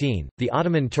 1516, the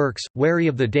Ottoman Turks, wary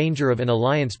of the danger of an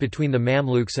alliance between the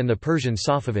Mamluks and the Persian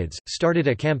Safavids, started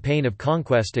a campaign of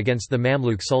conquest against the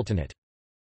Mamluk Sultanate.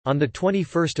 On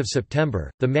 21 September,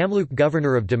 the Mamluk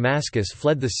governor of Damascus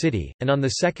fled the city, and on 2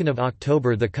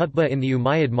 October the khutbah in the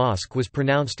Umayyad Mosque was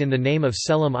pronounced in the name of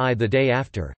Selim I. The day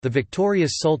after, the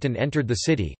victorious sultan entered the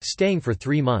city, staying for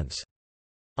 3 months.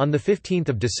 On 15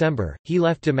 December, he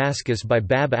left Damascus by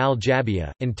Bab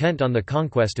al-Jabiya, intent on the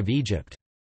conquest of Egypt.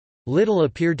 Little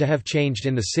appeared to have changed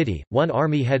in the city, one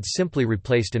army had simply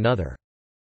replaced another.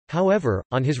 However,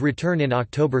 on his return in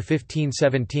October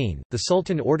 1517, the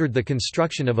Sultan ordered the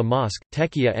construction of a mosque,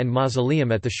 tekiya and mausoleum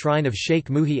at the shrine of Sheikh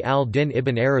Muhi al-Din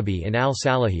ibn Arabi in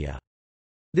al-Salahiyah.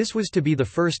 This was to be the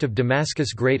first of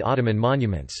Damascus' great Ottoman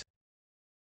monuments.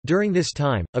 During this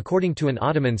time, according to an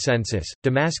Ottoman census,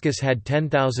 Damascus had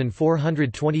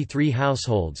 10,423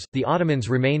 households. The Ottomans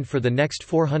remained for the next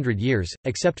 400 years,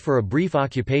 except for a brief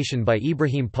occupation by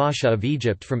Ibrahim Pasha of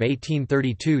Egypt from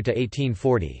 1832 to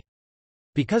 1840.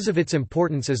 Because of its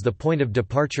importance as the point of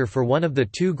departure for one of the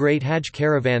two great Hajj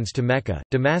caravans to Mecca,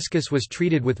 Damascus was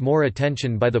treated with more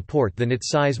attention by the porte than its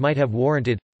size might have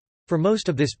warranted. For most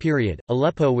of this period,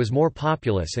 Aleppo was more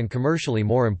populous and commercially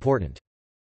more important.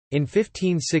 In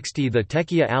 1560 the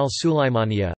Tekiya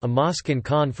al-Sulaymaniya, a mosque and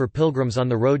khan for pilgrims on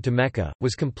the road to Mecca,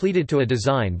 was completed to a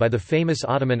design by the famous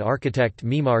Ottoman architect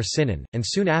Mimar Sinan, and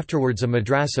soon afterwards a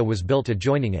madrasa was built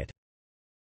adjoining it.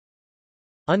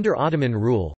 Under Ottoman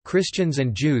rule, Christians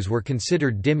and Jews were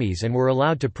considered dhimmis and were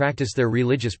allowed to practice their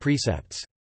religious precepts.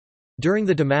 During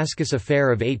the Damascus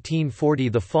Affair of 1840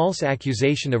 the false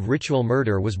accusation of ritual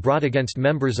murder was brought against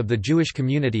members of the Jewish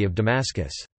community of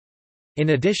Damascus.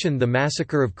 In addition, the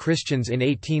massacre of Christians in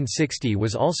 1860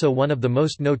 was also one of the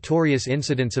most notorious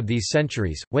incidents of these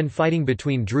centuries, when fighting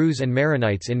between Druze and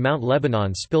Maronites in Mount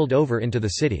Lebanon spilled over into the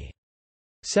city.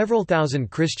 Several thousand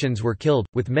Christians were killed,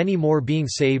 with many more being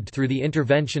saved through the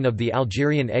intervention of the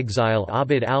Algerian exile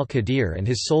Abd al-Qadir and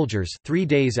his soldiers 3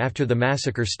 days after the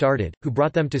massacre started, who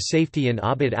brought them to safety in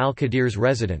Abd al-Qadir's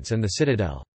residence and the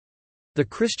citadel. The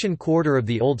Christian quarter of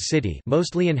the Old City,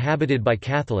 mostly inhabited by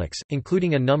Catholics,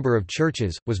 including a number of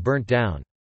churches, was burnt down.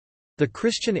 The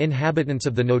Christian inhabitants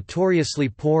of the notoriously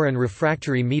poor and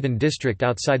refractory Medan district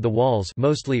outside the walls,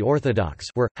 mostly Orthodox,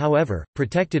 were, however,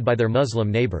 protected by their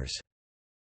Muslim neighbors.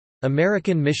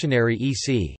 American missionary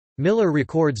E.C. Miller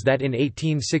records that in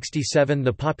 1867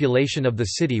 the population of the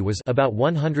city was about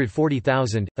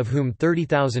 140,000, of whom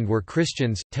 30,000 were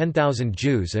Christians, 10,000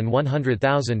 Jews and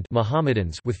 100,000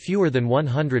 Mohammedans, with fewer than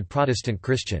 100 Protestant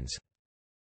Christians.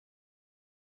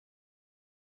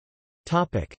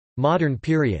 Modern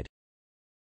period.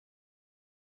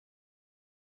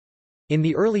 In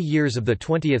the early years of the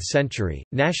 20th century,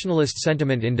 nationalist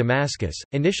sentiment in Damascus,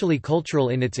 initially cultural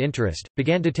in its interest,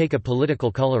 began to take a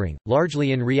political coloring,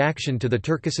 largely in reaction to the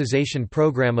Turkicization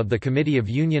program of the Committee of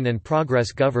Union and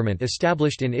Progress government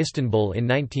established in Istanbul in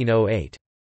 1908.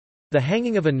 The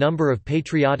hanging of a number of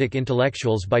patriotic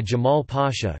intellectuals by Jamal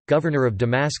Pasha, governor of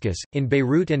Damascus, in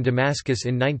Beirut and Damascus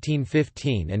in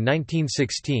 1915 and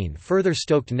 1916 further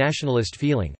stoked nationalist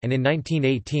feeling, and in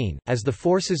 1918, as the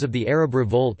forces of the Arab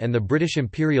Revolt and the British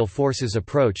imperial forces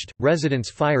approached,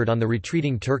 residents fired on the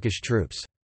retreating Turkish troops.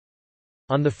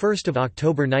 On 1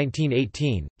 October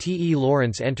 1918, T. E.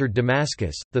 Lawrence entered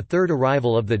Damascus, the third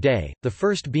arrival of the day, the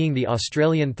first being the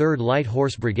Australian 3rd Light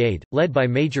Horse Brigade, led by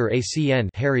Major A.C.N.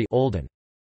 Harry Olden.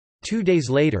 2 days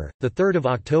later, 3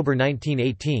 October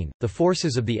 1918, the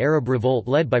forces of the Arab Revolt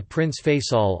led by Prince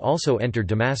Faisal also entered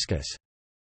Damascus.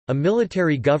 A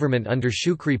military government under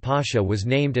Shukri Pasha was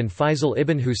named and Faisal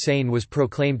ibn Hussein was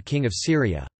proclaimed King of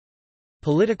Syria.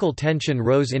 Political tension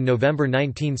rose in November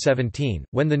 1917,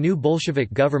 when the new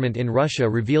Bolshevik government in Russia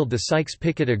revealed the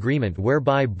Sykes-Picot Agreement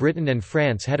whereby Britain and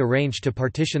France had arranged to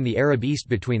partition the Arab East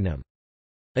between them.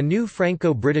 A new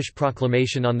Franco-British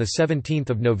proclamation on 17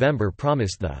 November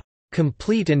promised the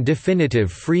 "complete and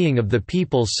definitive freeing of the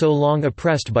people so long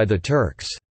oppressed by the Turks."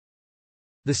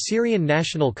 The Syrian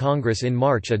National Congress in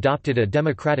March adopted a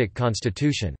democratic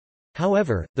constitution.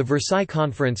 However, the Versailles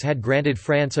Conference had granted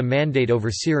France a mandate over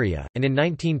Syria, and in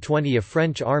 1920 a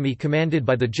French army commanded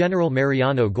by the General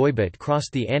Mariano Goybet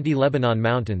crossed the anti-Lebanon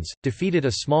mountains, defeated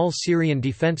a small Syrian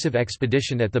defensive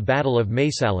expedition at the Battle of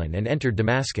Maysalon and entered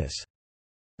Damascus.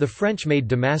 The French made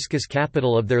Damascus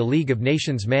capital of their League of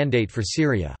Nations mandate for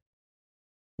Syria.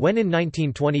 When in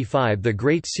 1925 the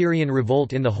Great Syrian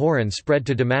Revolt in the Hauran spread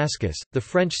to Damascus, the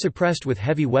French suppressed with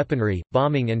heavy weaponry,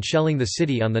 bombing and shelling the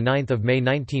city on 9 May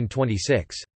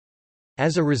 1926.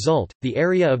 As a result, the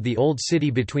area of the Old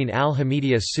City between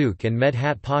Al-Hamidiyya Souk and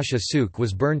Medhat Pasha Souk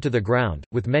was burned to the ground,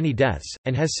 with many deaths,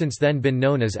 and has since then been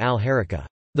known as Al-Haraka,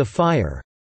 the fire.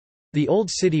 The Old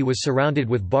City was surrounded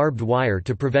with barbed wire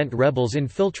to prevent rebels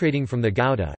infiltrating from the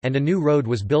Ghouta, and a new road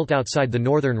was built outside the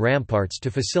northern ramparts to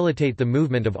facilitate the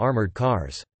movement of armored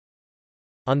cars.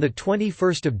 On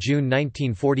 21 June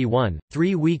 1941,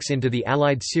 3 weeks into the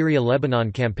Allied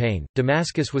Syria-Lebanon campaign,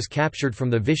 Damascus was captured from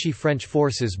the Vichy French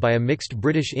forces by a mixed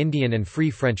British-Indian and Free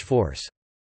French force.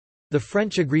 The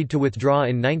French agreed to withdraw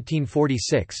in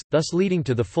 1946, thus leading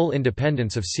to the full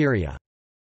independence of Syria.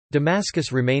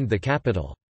 Damascus remained the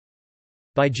capital.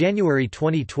 By January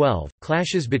 2012,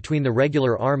 clashes between the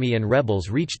regular army and rebels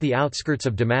reached the outskirts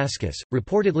of Damascus,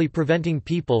 reportedly preventing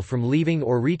people from leaving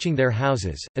or reaching their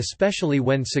houses, especially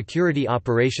when security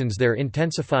operations there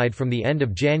intensified from the end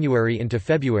of January into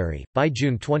February. By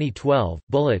June 2012,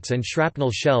 bullets and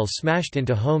shrapnel shells smashed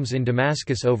into homes in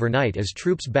Damascus overnight as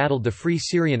troops battled the Free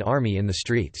Syrian Army in the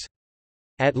streets.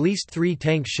 At least 3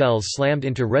 tank shells slammed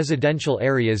into residential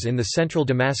areas in the central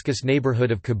Damascus neighborhood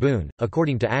of Kebun,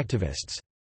 according to activists.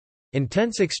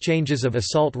 Intense exchanges of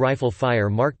assault rifle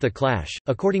fire marked the clash.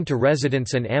 According to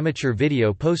residents and amateur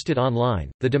video posted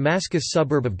online, the Damascus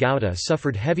suburb of Ghouta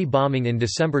suffered heavy bombing in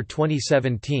December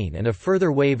 2017 and a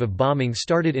further wave of bombing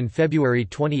started in February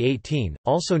 2018,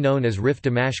 also known as Rif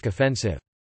Damashq offensive.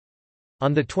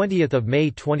 On 20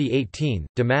 May 2018,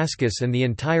 Damascus and the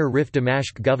entire Rif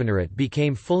Damashq governorate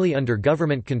became fully under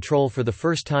government control for the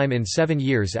first time in 7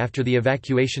 years after the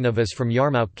evacuation of us from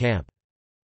Yarmouk camp.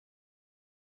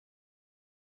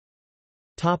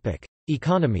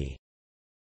 Economy.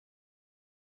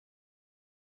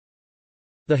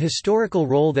 The historical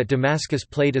role that Damascus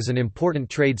played as an important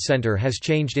trade center has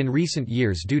changed in recent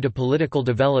years due to political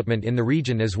development in the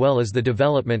region as well as the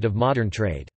development of modern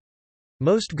trade.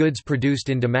 Most goods produced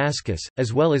in Damascus,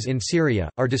 as well as in Syria,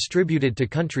 are distributed to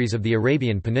countries of the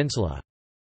Arabian Peninsula.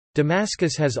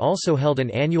 Damascus has also held an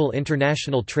annual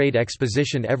international trade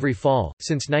exposition every fall.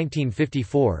 Since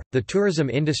 1954, the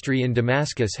tourism industry in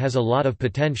Damascus has a lot of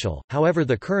potential, however,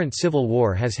 the current civil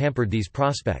war has hampered these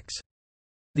prospects.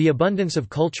 The abundance of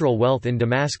cultural wealth in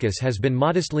Damascus has been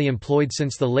modestly employed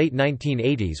since the late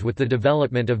 1980s with the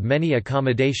development of many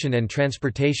accommodation and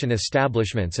transportation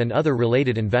establishments and other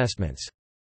related investments.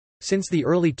 Since the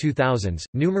early 2000s,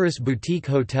 numerous boutique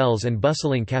hotels and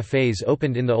bustling cafes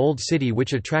opened in the Old City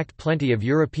which attract plenty of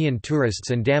European tourists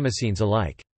and Damascenes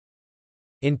alike.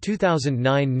 In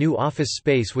 2009, new office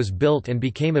space was built and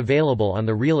became available on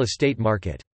the real estate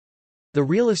market. The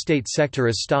real estate sector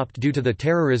is stopped due to the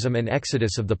terrorism and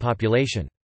exodus of the population.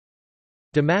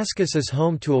 Damascus is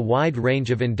home to a wide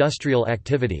range of industrial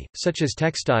activity, such as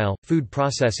textile, food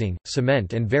processing,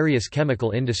 cement and various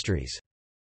chemical industries.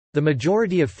 The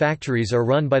majority of factories are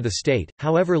run by the state,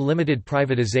 however limited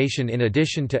privatization in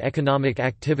addition to economic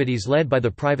activities led by the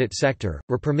private sector,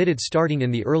 were permitted starting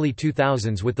in the early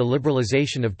 2000s with the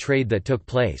liberalization of trade that took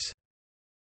place.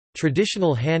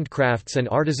 Traditional handcrafts and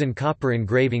artisan copper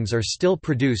engravings are still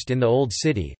produced in the Old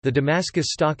City. The Damascus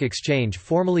Stock Exchange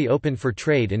formally opened for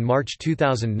trade in March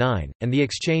 2009, and the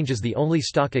exchange is the only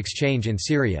stock exchange in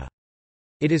Syria.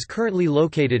 It is currently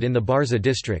located in the Barza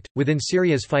district, within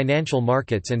Syria's Financial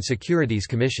Markets and Securities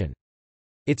Commission.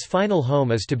 Its final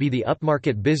home is to be the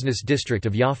upmarket business district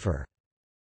of Yafur.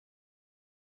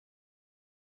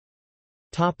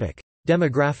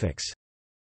 Demographics.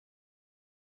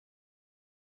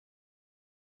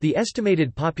 The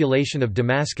estimated population of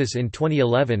Damascus in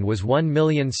 2011 was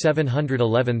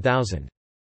 1,711,000.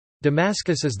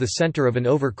 Damascus is the center of an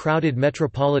overcrowded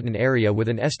metropolitan area with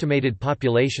an estimated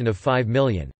population of 5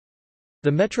 million.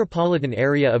 The metropolitan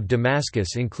area of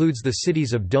Damascus includes the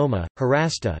cities of Doma,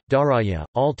 Harasta, Daraya,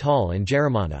 Al-Tal and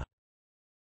Jeramana.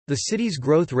 The city's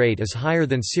growth rate is higher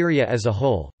than Syria as a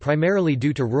whole, primarily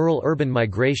due to rural-urban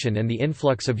migration and the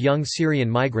influx of young Syrian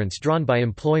migrants drawn by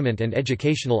employment and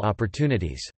educational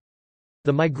opportunities.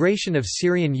 The migration of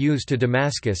Syrian youths to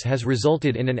Damascus has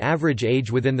resulted in an average age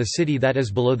within the city that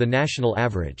is below the national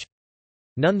average.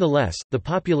 Nonetheless, the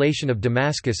population of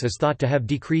Damascus is thought to have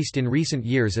decreased in recent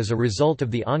years as a result of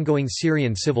the ongoing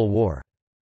Syrian civil war.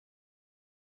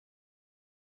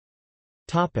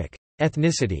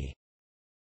 Ethnicity.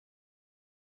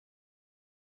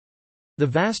 The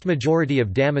vast majority of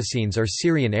Damascenes are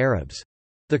Syrian Arabs.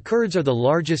 The Kurds are the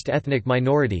largest ethnic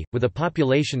minority, with a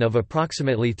population of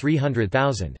approximately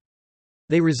 300,000.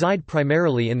 They reside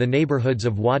primarily in the neighborhoods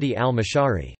of Wadi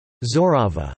al-Mashari,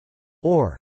 Zorava,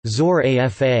 or Zor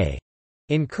Afa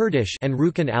in Kurdish, and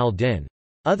Rukn al-Din.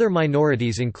 Other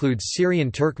minorities include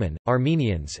Syrian Turkmen,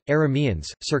 Armenians, Arameans,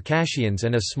 Circassians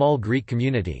and a small Greek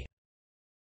community.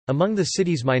 Among the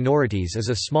city's minorities is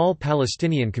a small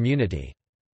Palestinian community.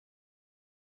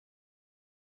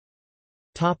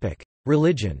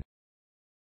 Religion.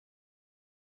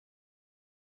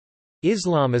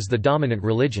 Islam is the dominant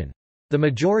religion. The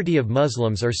majority of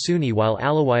Muslims are Sunni while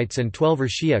Alawites and Twelver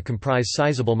Shia comprise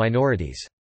sizable minorities.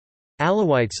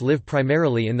 Alawites live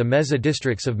primarily in the Meza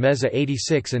districts of Meza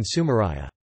 86 and Sumaraya.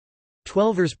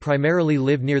 Twelvers primarily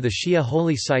live near the Shia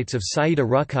holy sites of Sayyida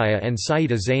Ruqayya and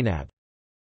Sayyida Zainab.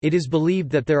 It is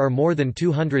believed that there are more than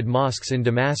 200 mosques in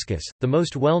Damascus, the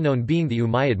most well-known being the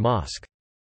Umayyad Mosque.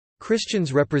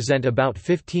 Christians represent about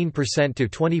 15% to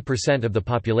 20% of the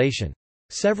population.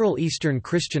 Several Eastern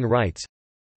Christian rites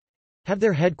have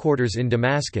their headquarters in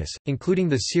Damascus, including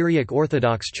the Syriac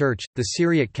Orthodox Church, the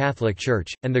Syriac Catholic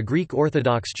Church, and the Greek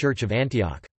Orthodox Church of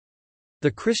Antioch.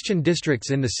 The Christian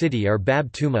districts in the city are Bab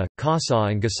Tuma,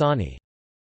 Qasa and Ghassani.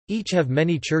 Each have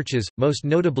many churches, most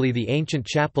notably the ancient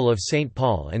chapel of St.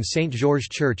 Paul and St. George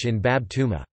Church in Bab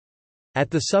Tuma.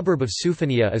 At the suburb of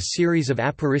Sufania, a series of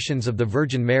apparitions of the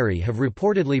Virgin Mary have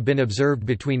reportedly been observed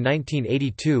between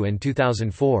 1982 and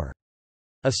 2004.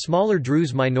 A smaller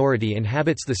Druze minority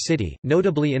inhabits the city,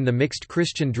 notably in the mixed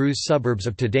Christian Druze suburbs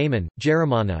of Tadamon,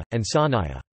 Jeramana, and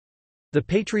Saniya. The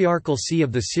Patriarchal See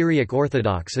of the Syriac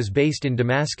Orthodox is based in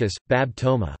Damascus, Bab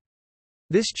Toma.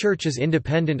 This church is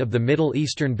independent of the Middle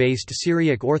Eastern-based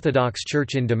Syriac Orthodox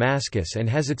Church in Damascus and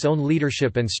has its own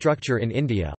leadership and structure in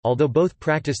India, although both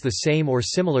practice the same or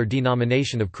similar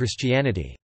denomination of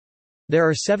Christianity. There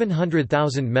are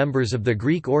 700,000 members of the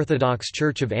Greek Orthodox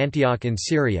Church of Antioch in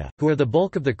Syria, who are the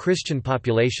bulk of the Christian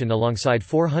population alongside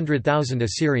 400,000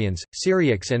 Assyrians,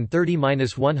 Syriacs and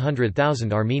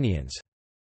 30–100,000 Armenians.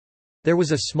 There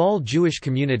was a small Jewish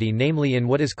community, namely in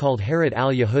what is called Harat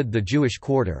al-Yahud, the Jewish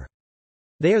quarter.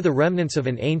 They are the remnants of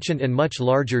an ancient and much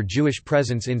larger Jewish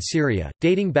presence in Syria,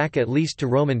 dating back at least to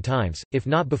Roman times, if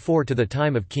not before to the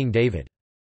time of King David.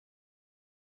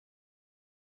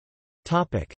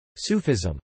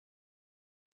 Sufism.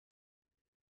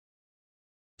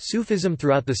 Sufism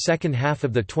throughout the second half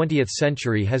of the 20th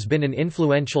century has been an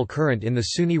influential current in the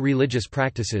Sunni religious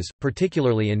practices,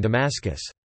 particularly in Damascus.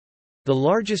 The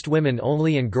largest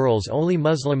women-only and girls-only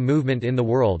Muslim movement in the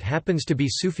world happens to be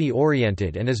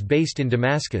Sufi-oriented and is based in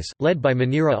Damascus, led by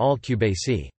Munira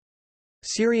al-Qubaisi.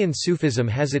 Syrian Sufism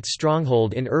has its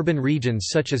stronghold in urban regions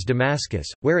such as Damascus,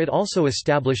 where it also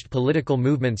established political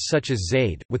movements such as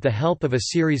Zayd, with the help of a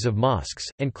series of mosques,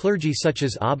 and clergy such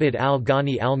as Abd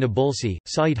al-Ghani al-Nabulsi,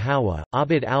 Sa'id Hawa,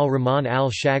 Abd al-Rahman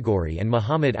al-Shagori and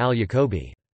Muhammad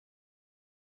al-Yaqubi.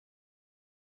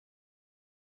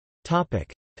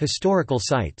 Historical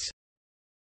sites.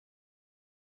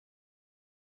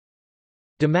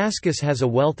 Damascus has a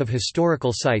wealth of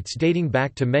historical sites dating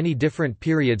back to many different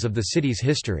periods of the city's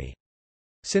history.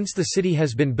 Since the city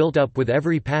has been built up with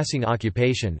every passing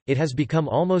occupation, it has become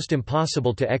almost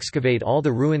impossible to excavate all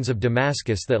the ruins of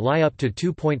Damascus that lie up to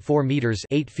 2.4 meters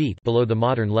 (8 feet) below the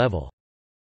modern level.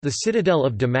 The citadel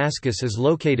of Damascus is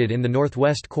located in the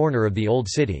northwest corner of the Old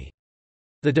City.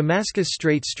 The Damascus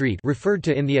Straight Street, referred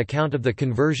to in the account of the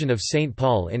conversion of St.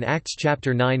 Paul in Acts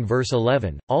chapter 9 verse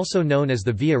 11, also known as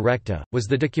the Via Recta, was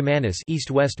the Decumanus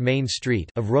east-west Main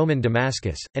Street of Roman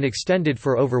Damascus, and extended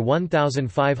for over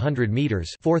 1,500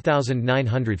 meters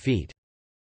 (4,900 feet).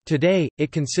 Today,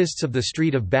 it consists of the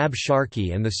street of Bab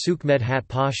Sharki and the Souk Medhat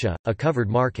Pasha, a covered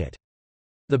market.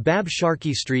 The Bab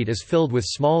Sharki Street is filled with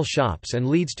small shops and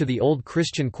leads to the old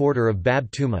Christian quarter of Bab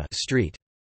Tuma Street.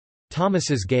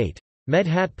 Thomas's Gate.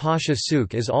 Medhat Pasha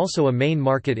Souk is also a main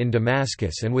market in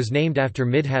Damascus and was named after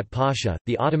Midhat Pasha,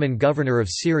 the Ottoman governor of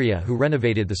Syria who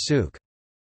renovated the souk.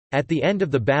 At the end of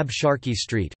the Bab Sharki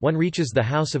Street, one reaches the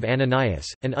house of Ananias,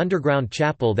 an underground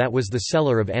chapel that was the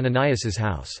cellar of Ananias's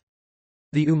house.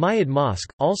 The Umayyad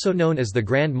Mosque, also known as the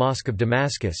Grand Mosque of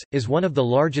Damascus, is one of the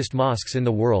largest mosques in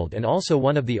the world and also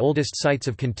one of the oldest sites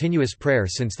of continuous prayer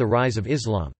since the rise of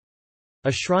Islam.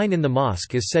 A shrine in the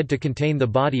mosque is said to contain the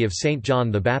body of Saint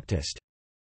John the Baptist.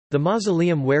 The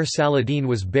mausoleum where Saladin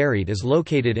was buried is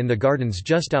located in the gardens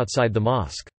just outside the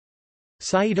mosque.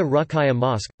 Sayyida Ruqayya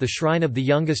Mosque, the shrine of the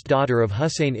youngest daughter of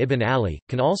Husayn ibn Ali,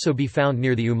 can also be found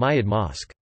near the Umayyad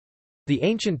Mosque. The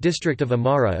ancient district of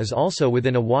Amara is also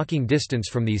within a walking distance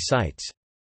from these sites.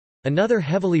 Another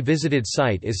heavily visited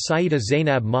site is Sayyida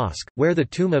Zainab Mosque, where the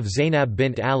tomb of Zainab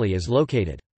bint Ali is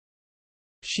located.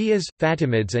 Shias,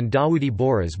 Fatimids and Dawoodi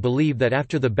Bohras believe that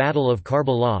after the Battle of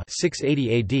Karbala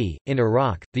 680 AD, in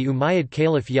Iraq, the Umayyad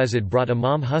Caliph Yazid brought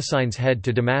Imam Husayn's head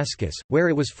to Damascus, where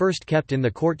it was first kept in the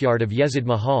courtyard of Yazid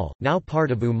Mahal, now part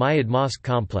of Umayyad Mosque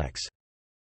complex.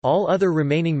 All other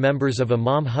remaining members of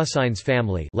Imam Husayn's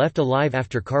family left alive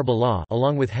after Karbala,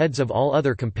 along with heads of all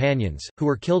other companions, who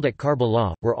were killed at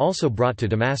Karbala, were also brought to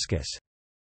Damascus.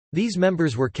 These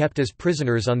members were kept as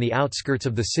prisoners on the outskirts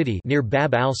of the city near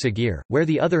Bab al-Sagir, where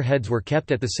the other heads were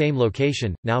kept at the same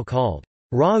location, now called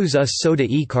Ra'uz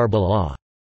us-Soda-e Karbala,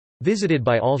 visited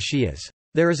by all Shias.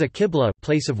 There is a Qibla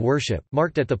place of worship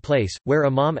marked at the place, where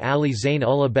Imam Ali Zain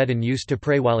ul-Abidin used to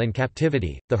pray while in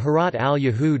captivity. The Harat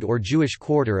al-Yahud or Jewish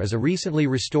Quarter is a recently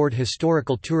restored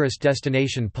historical tourist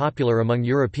destination popular among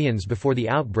Europeans before the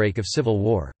outbreak of civil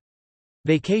war.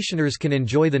 Vacationers can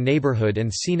enjoy the neighborhood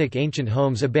and scenic ancient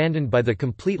homes abandoned by the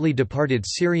completely departed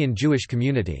Syrian Jewish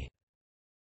community.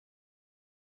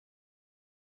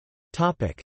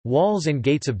 Walls and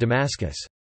gates of Damascus.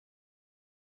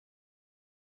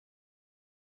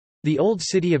 The Old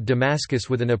City of Damascus,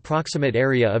 with an approximate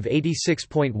area of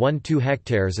 86.12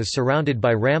 hectares, is surrounded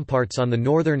by ramparts on the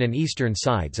northern and eastern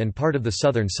sides and part of the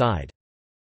southern side.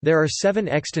 There are 7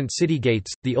 extant city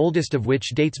gates, the oldest of which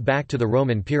dates back to the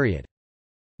Roman period.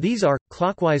 These are,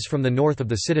 clockwise from the north of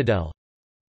the citadel,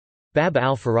 Bab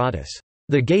al-Faradis,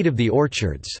 the Gate of the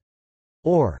Orchards,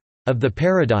 or of the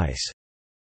Paradise;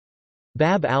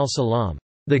 Bab al-Salam,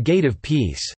 the Gate of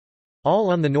Peace,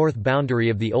 all on the north boundary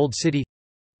of the Old City;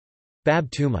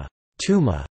 Bab Tuma,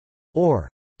 Tuma, or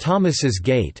Thomas's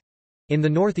Gate, in the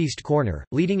northeast corner,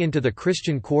 leading into the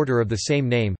Christian quarter of the same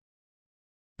name;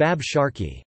 Bab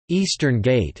Sharki, Eastern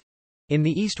Gate, in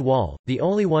the east wall, the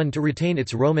only one to retain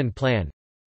its Roman plan;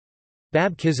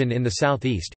 Bab Kizan in the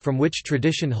southeast, from which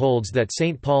tradition holds that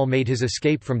St. Paul made his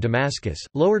escape from Damascus,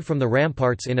 lowered from the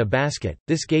ramparts in a basket.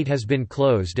 This gate has been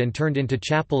closed and turned into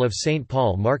Chapel of St.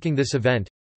 Paul, marking this event;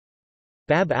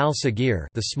 Bab al-Sagir,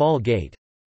 the Small Gate;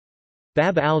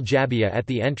 Bab al-Jabiya at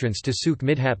the entrance to Souk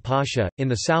Midhat Pasha, in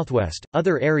the southwest.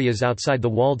 Other areas outside the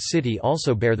walled city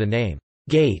also bear the name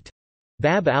Gate: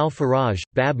 Bab al-Faraj,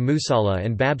 Bab Musalla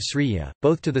and Bab Sriya,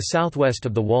 both to the southwest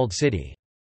of the walled city.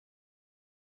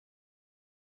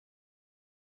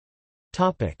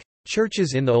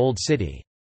 Churches in the Old City.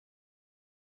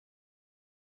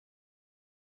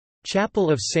 Chapel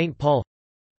of St. Paul,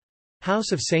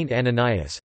 House of St.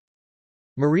 Ananias,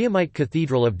 Mariamite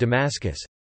Cathedral of Damascus,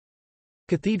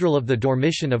 Cathedral of the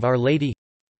Dormition of Our Lady,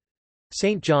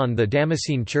 St. John the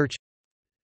Damascene Church,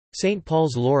 St.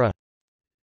 Paul's Laura,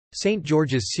 St.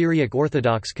 George's Syriac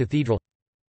Orthodox Cathedral.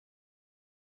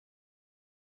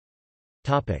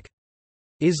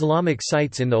 Islamic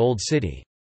sites in the Old City.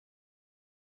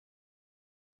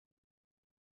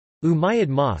 Umayyad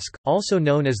Mosque, also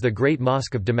known as the Great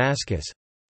Mosque of Damascus,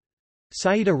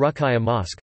 Sayyida Ruqayya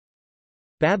Mosque,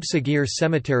 Bab Sagir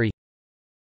Cemetery,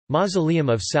 Mausoleum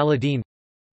of Saladin,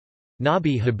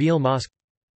 Nabi Habil Mosque.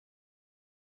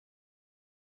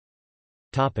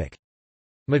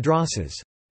 Madrasas.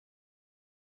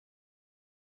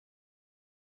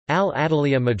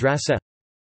 Al-Adaliyah Madrasa,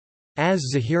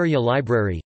 Az-Zahiriya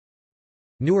Library,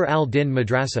 Nur al-Din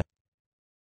Madrasa.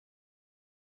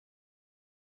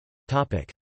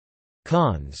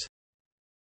 Khans.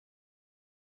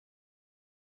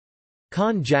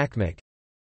 Khan Jakmak,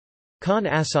 Khan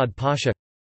Asad Pasha,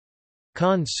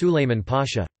 Khan Sulayman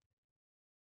Pasha.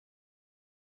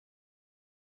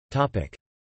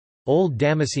 Old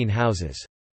Damascene houses.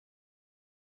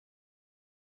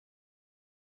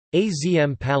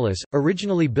 Azm Palace,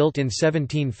 originally built in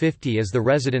 1750 as the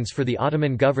residence for the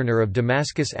Ottoman governor of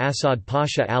Damascus Asad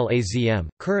Pasha al-Azm,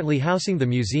 currently housing the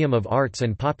Museum of Arts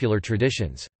and Popular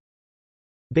Traditions.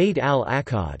 Bayt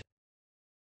al-Akkad.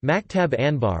 Maktab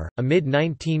Anbar, a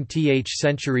mid-19th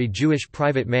century Jewish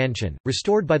private mansion,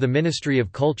 restored by the Ministry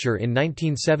of Culture in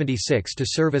 1976 to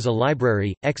serve as a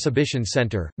library, exhibition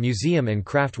center, museum and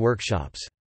craft workshops.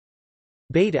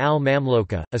 Bayt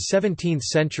al-Mamloka, a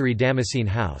 17th-century Damascene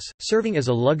house, serving as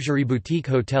a luxury boutique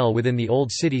hotel within the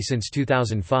Old City since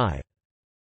 2005.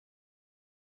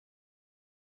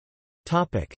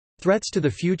 Threats to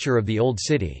the future of the Old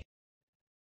City.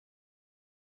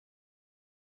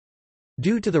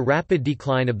 Due to the rapid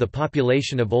decline of the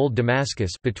population of Old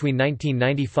Damascus between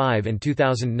 1995 and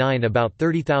 2009, about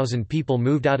 30,000 people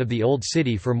moved out of the Old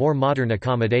City for more modern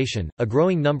accommodation. A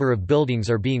growing number of buildings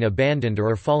are being abandoned or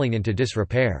are falling into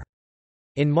disrepair.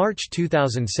 In March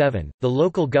 2007, the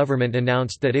local government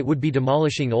announced that it would be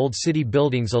demolishing Old City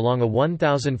buildings along a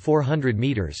 1,400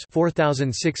 meters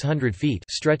 (4,600 feet)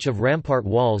 stretch of rampart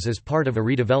walls as part of a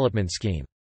redevelopment scheme.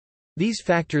 These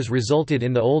factors resulted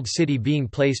in the Old City being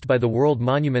placed by the World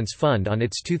Monuments Fund on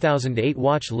its 2008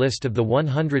 watch list of the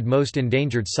 100 most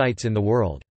endangered sites in the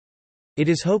world. It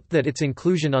is hoped that its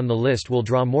inclusion on the list will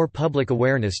draw more public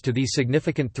awareness to these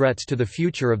significant threats to the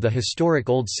future of the historic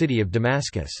Old City of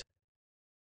Damascus.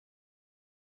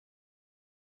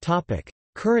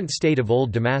 Current state of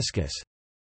Old Damascus.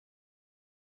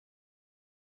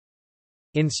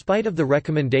 In spite of the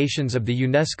recommendations of the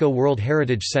UNESCO World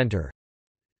Heritage Center,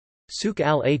 Souk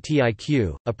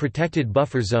al-Atiq, a protected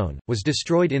buffer zone, was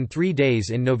destroyed in 3 days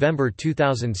in November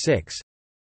 2006.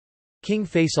 King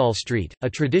Faisal Street, a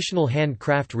traditional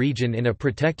handcraft region in a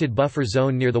protected buffer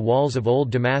zone near the walls of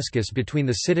Old Damascus between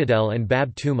the citadel and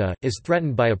Bab Tuma, is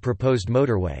threatened by a proposed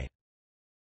motorway.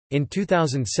 In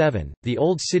 2007, the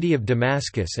Old City of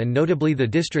Damascus and notably the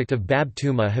district of Bab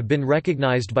Tuma have been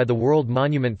recognized by the World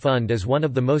Monument Fund as one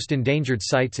of the most endangered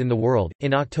sites in the world.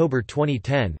 In October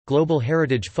 2010, Global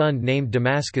Heritage Fund named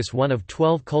Damascus one of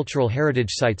 12 cultural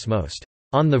heritage sites most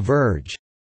on the verge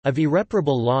of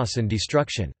irreparable loss and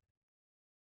destruction.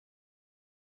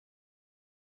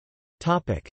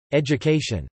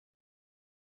 Education.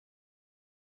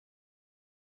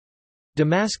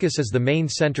 Damascus is the main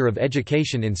center of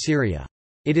education in Syria.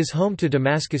 It is home to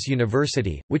Damascus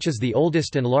University, which is the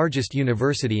oldest and largest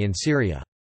university in Syria.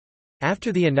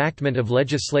 After the enactment of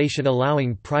legislation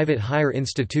allowing private higher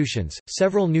institutions,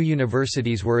 several new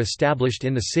universities were established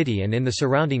in the city and in the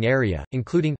surrounding area,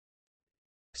 including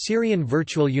Syrian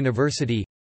Virtual University,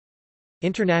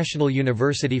 International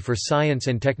University for Science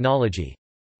and Technology,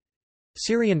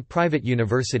 Syrian Private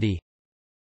University,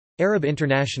 Arab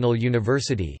International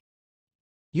University,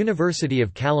 University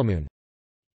of Kalamoun,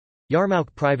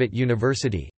 Yarmouk Private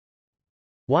University.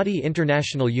 Wadi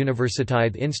International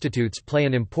Universiteit institutes play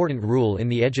an important role in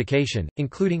the education,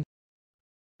 including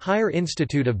Higher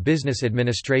Institute of Business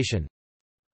Administration,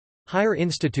 Higher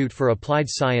Institute for Applied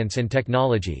Science and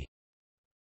Technology,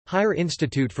 Higher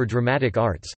Institute for Dramatic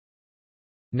Arts,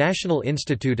 National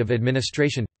Institute of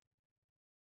Administration.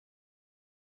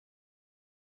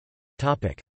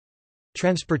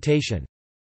 Transportation.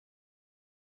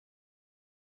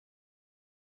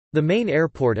 The main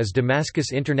airport is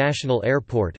Damascus International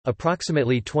Airport,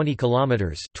 approximately 20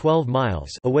 kilometers (12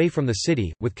 miles) away from the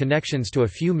city, with connections to a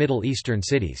few Middle Eastern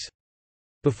cities.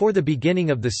 Before the beginning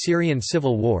of the Syrian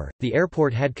civil war, the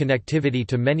airport had connectivity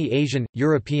to many Asian,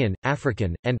 European,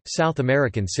 African, and South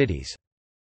American cities.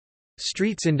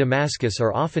 Streets in Damascus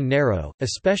are often narrow,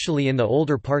 especially in the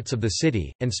older parts of the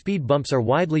city, and speed bumps are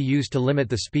widely used to limit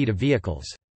the speed of vehicles.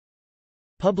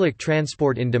 Public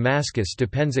transport in Damascus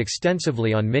depends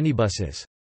extensively on minibuses.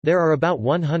 There are about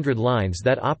 100 lines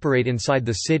that operate inside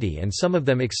the city and some of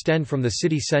them extend from the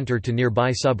city center to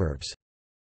nearby suburbs.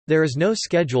 There is no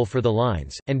schedule for the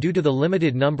lines, and due to the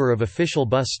limited number of official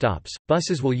bus stops,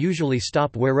 buses will usually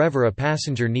stop wherever a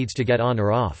passenger needs to get on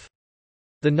or off.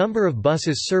 The number of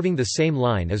buses serving the same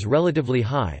line is relatively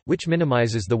high, which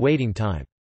minimizes the waiting time.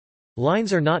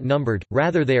 Lines are not numbered,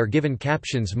 rather they are given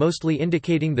captions mostly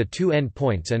indicating the two end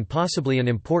points and possibly an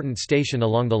important station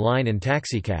along the line and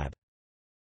taxicab.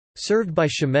 Served by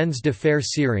Chemins de Fer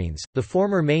Syriens, the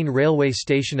former main railway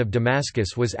station of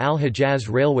Damascus was Al-Hijaz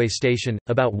railway station,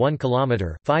 about 1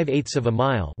 kilometer (5/8 of a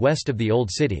mile) west of the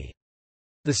old city.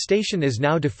 The station is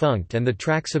now defunct and the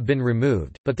tracks have been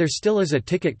removed, but there still is a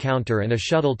ticket counter and a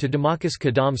shuttle to Damascus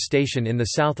Qadam station in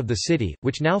the south of the city,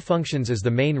 which now functions as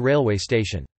the main railway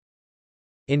station.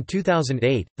 In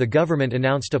 2008, the government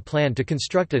announced a plan to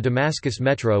construct a Damascus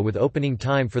metro with opening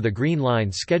time for the Green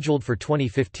Line scheduled for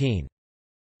 2015.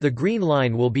 The Green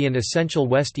Line will be an essential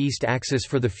west-east axis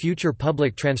for the future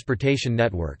public transportation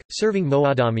network, serving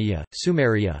Moaddamiyya,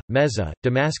 Sumeria, Meza,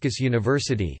 Damascus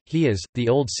University, Hiyaz, the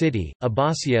Old City,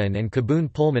 Abbasiyya and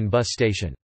Kaboun Pullman bus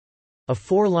station. A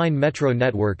 4-line metro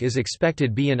network is expected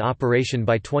to be in operation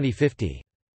by 2050.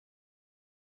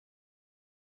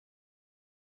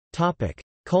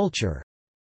 Culture.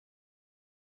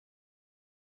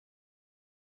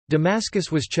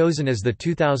 Damascus was chosen as the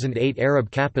 2008 Arab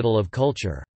Capital of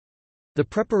Culture. The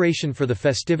preparation for the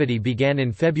festivity began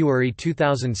in February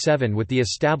 2007 with the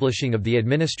establishing of the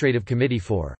Administrative Committee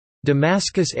for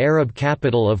Damascus Arab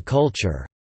Capital of Culture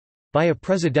by a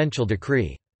presidential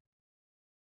decree.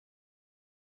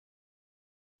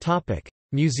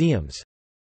 Museums.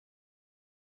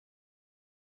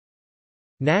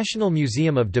 National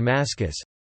Museum of Damascus,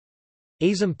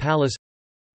 Azam Palace,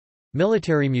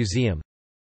 Military Museum,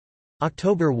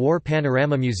 October War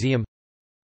Panorama Museum,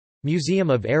 Museum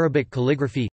of Arabic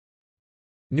Calligraphy,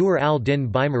 Nur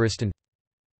al-Din Bimaristan.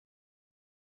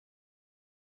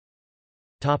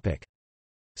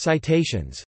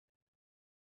 Citations.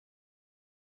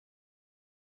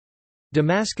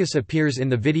 Damascus appears in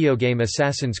the video game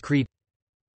Assassin's Creed.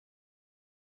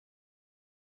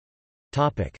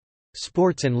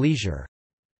 Sports and leisure.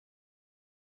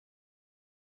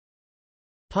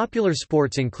 Popular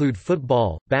sports include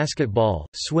football, basketball,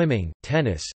 swimming,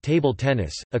 tennis, table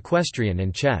tennis, equestrian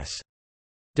and chess.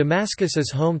 Damascus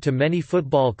is home to many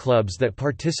football clubs that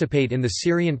participate in the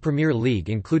Syrian Premier League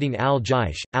including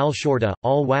Al-Jaish, Al-Shorta,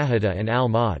 Al-Wahida and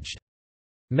Al-Majd.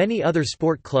 Many other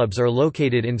sport clubs are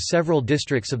located in several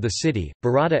districts of the city: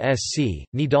 Barada SC,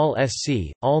 Nidal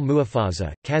SC,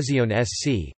 Al-Muafaza, Kazion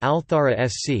SC, Al-Thara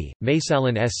SC,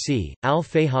 Maysalan SC,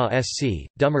 Al-Fayha SC,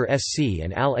 Dummer SC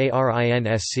and Al-Arin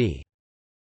SC.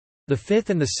 The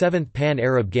 5th and the 7th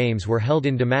Pan-Arab Games were held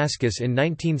in Damascus in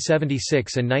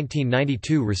 1976 and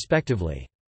 1992 respectively.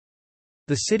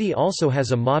 The city also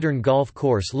has a modern golf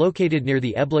course located near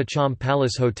the Ebla Cham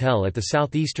Palace Hotel at the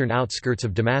southeastern outskirts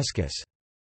of Damascus.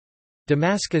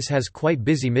 Damascus has quite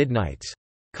busy midnights.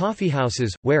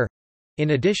 Coffeehouses, where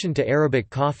In addition to Arabic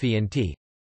coffee and tea,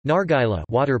 nargila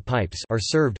water pipes are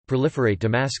served, proliferate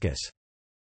Damascus.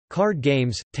 Card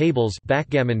games, tables,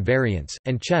 backgammon variants,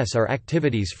 and chess are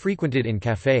activities frequented in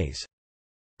cafes.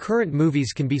 Current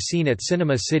movies can be seen at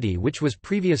Cinema City, which was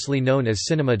previously known as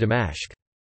Cinema Damashq.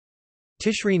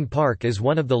 Tishreen Park is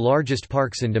one of the largest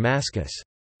parks in Damascus.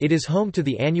 It is home to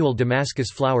the annual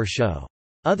Damascus Flower Show.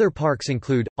 Other parks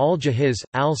include, Al-Jahiz,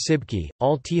 Al-Sibki,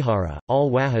 Al-Tihara,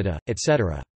 Al-Wahida,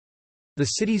 etc. The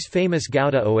city's famous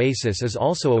Gouda Oasis is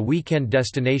also a weekend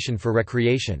destination for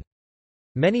recreation.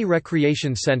 Many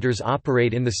recreation centers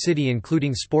operate in the city,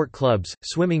 including sport clubs,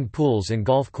 swimming pools and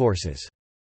golf courses.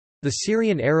 The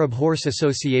Syrian Arab Horse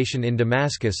Association in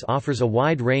Damascus offers a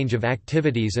wide range of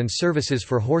activities and services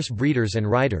for horse breeders and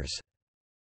riders.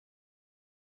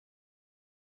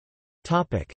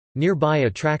 Nearby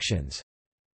attractions.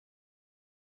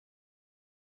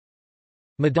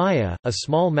 Madaya, a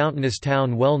small mountainous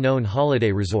town well-known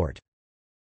holiday resort.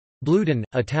 Bluden,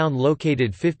 a town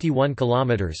located 51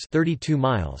 kilometers (32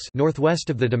 miles) northwest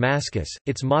of the Damascus.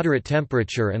 Its moderate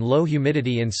temperature and low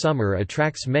humidity in summer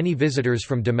attracts many visitors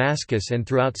from Damascus and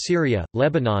throughout Syria,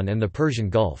 Lebanon and the Persian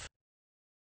Gulf.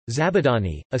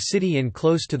 Zabadani, a city in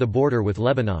close to the border with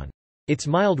Lebanon. Its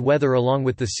mild weather along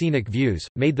with the scenic views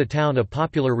made the town a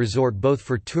popular resort both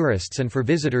for tourists and for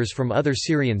visitors from other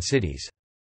Syrian cities.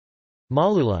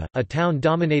 Malula, a town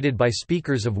dominated by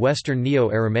speakers of Western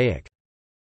Neo-Aramaic.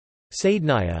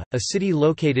 Saidnaya, a city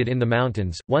located in the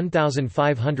mountains,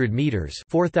 1,500 meters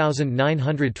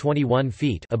 (4,921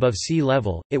 feet) above sea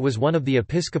level, it was one of the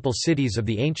episcopal cities of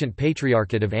the ancient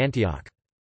Patriarchate of Antioch.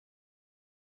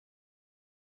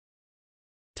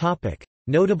 Topic: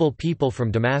 Notable people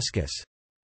from Damascus.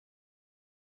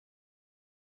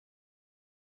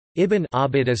 Ibn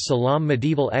Abd as-Salam,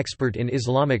 medieval expert in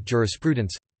Islamic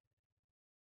jurisprudence.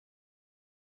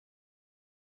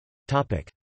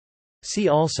 Topic: See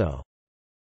also: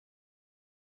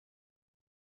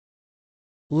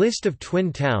 List of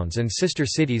twin towns and sister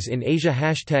cities in Asia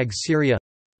 # Syria.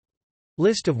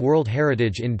 List of World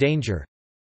Heritage in danger.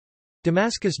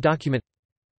 Damascus document.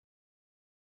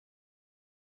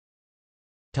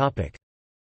 Topic: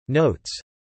 Notes.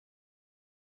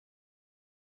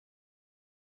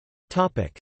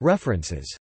 Topic: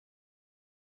 References.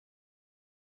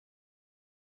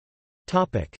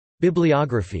 Topic: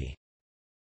 Bibliography.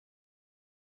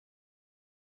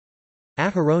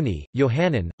 Aharoni,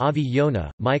 Yohanan, Avi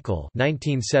Yonah, Michael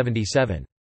 1977.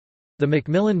 The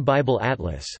Macmillan Bible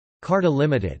Atlas. Carta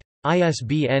Limited.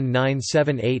 ISBN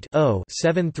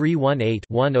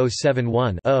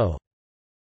 978-0-7318-1071-0.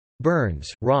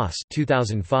 Burns, Ross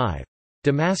 2005.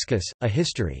 Damascus, A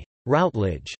History.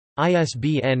 Routledge.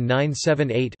 ISBN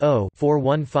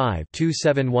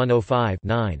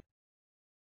 978-0-415-27105-9.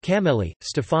 Cameli,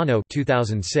 Stefano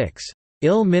 2006.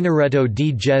 Il Minareto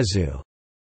di Gesù.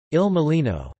 Il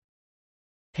Molino.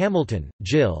 Hamilton,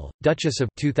 Jill, Duchess of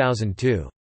 2002.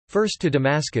 First to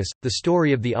Damascus, The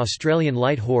Story of the Australian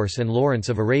Light Horse and Lawrence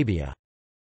of Arabia.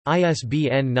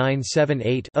 ISBN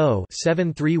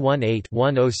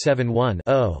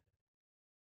 978-0-7318-1071-0.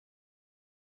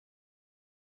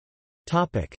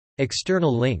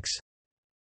 External links.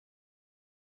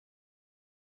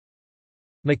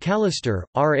 McAllister,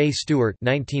 R. A. Stewart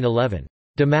 1911.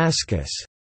 Damascus.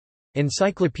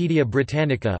 Encyclopædia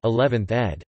Britannica 11th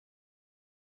ed.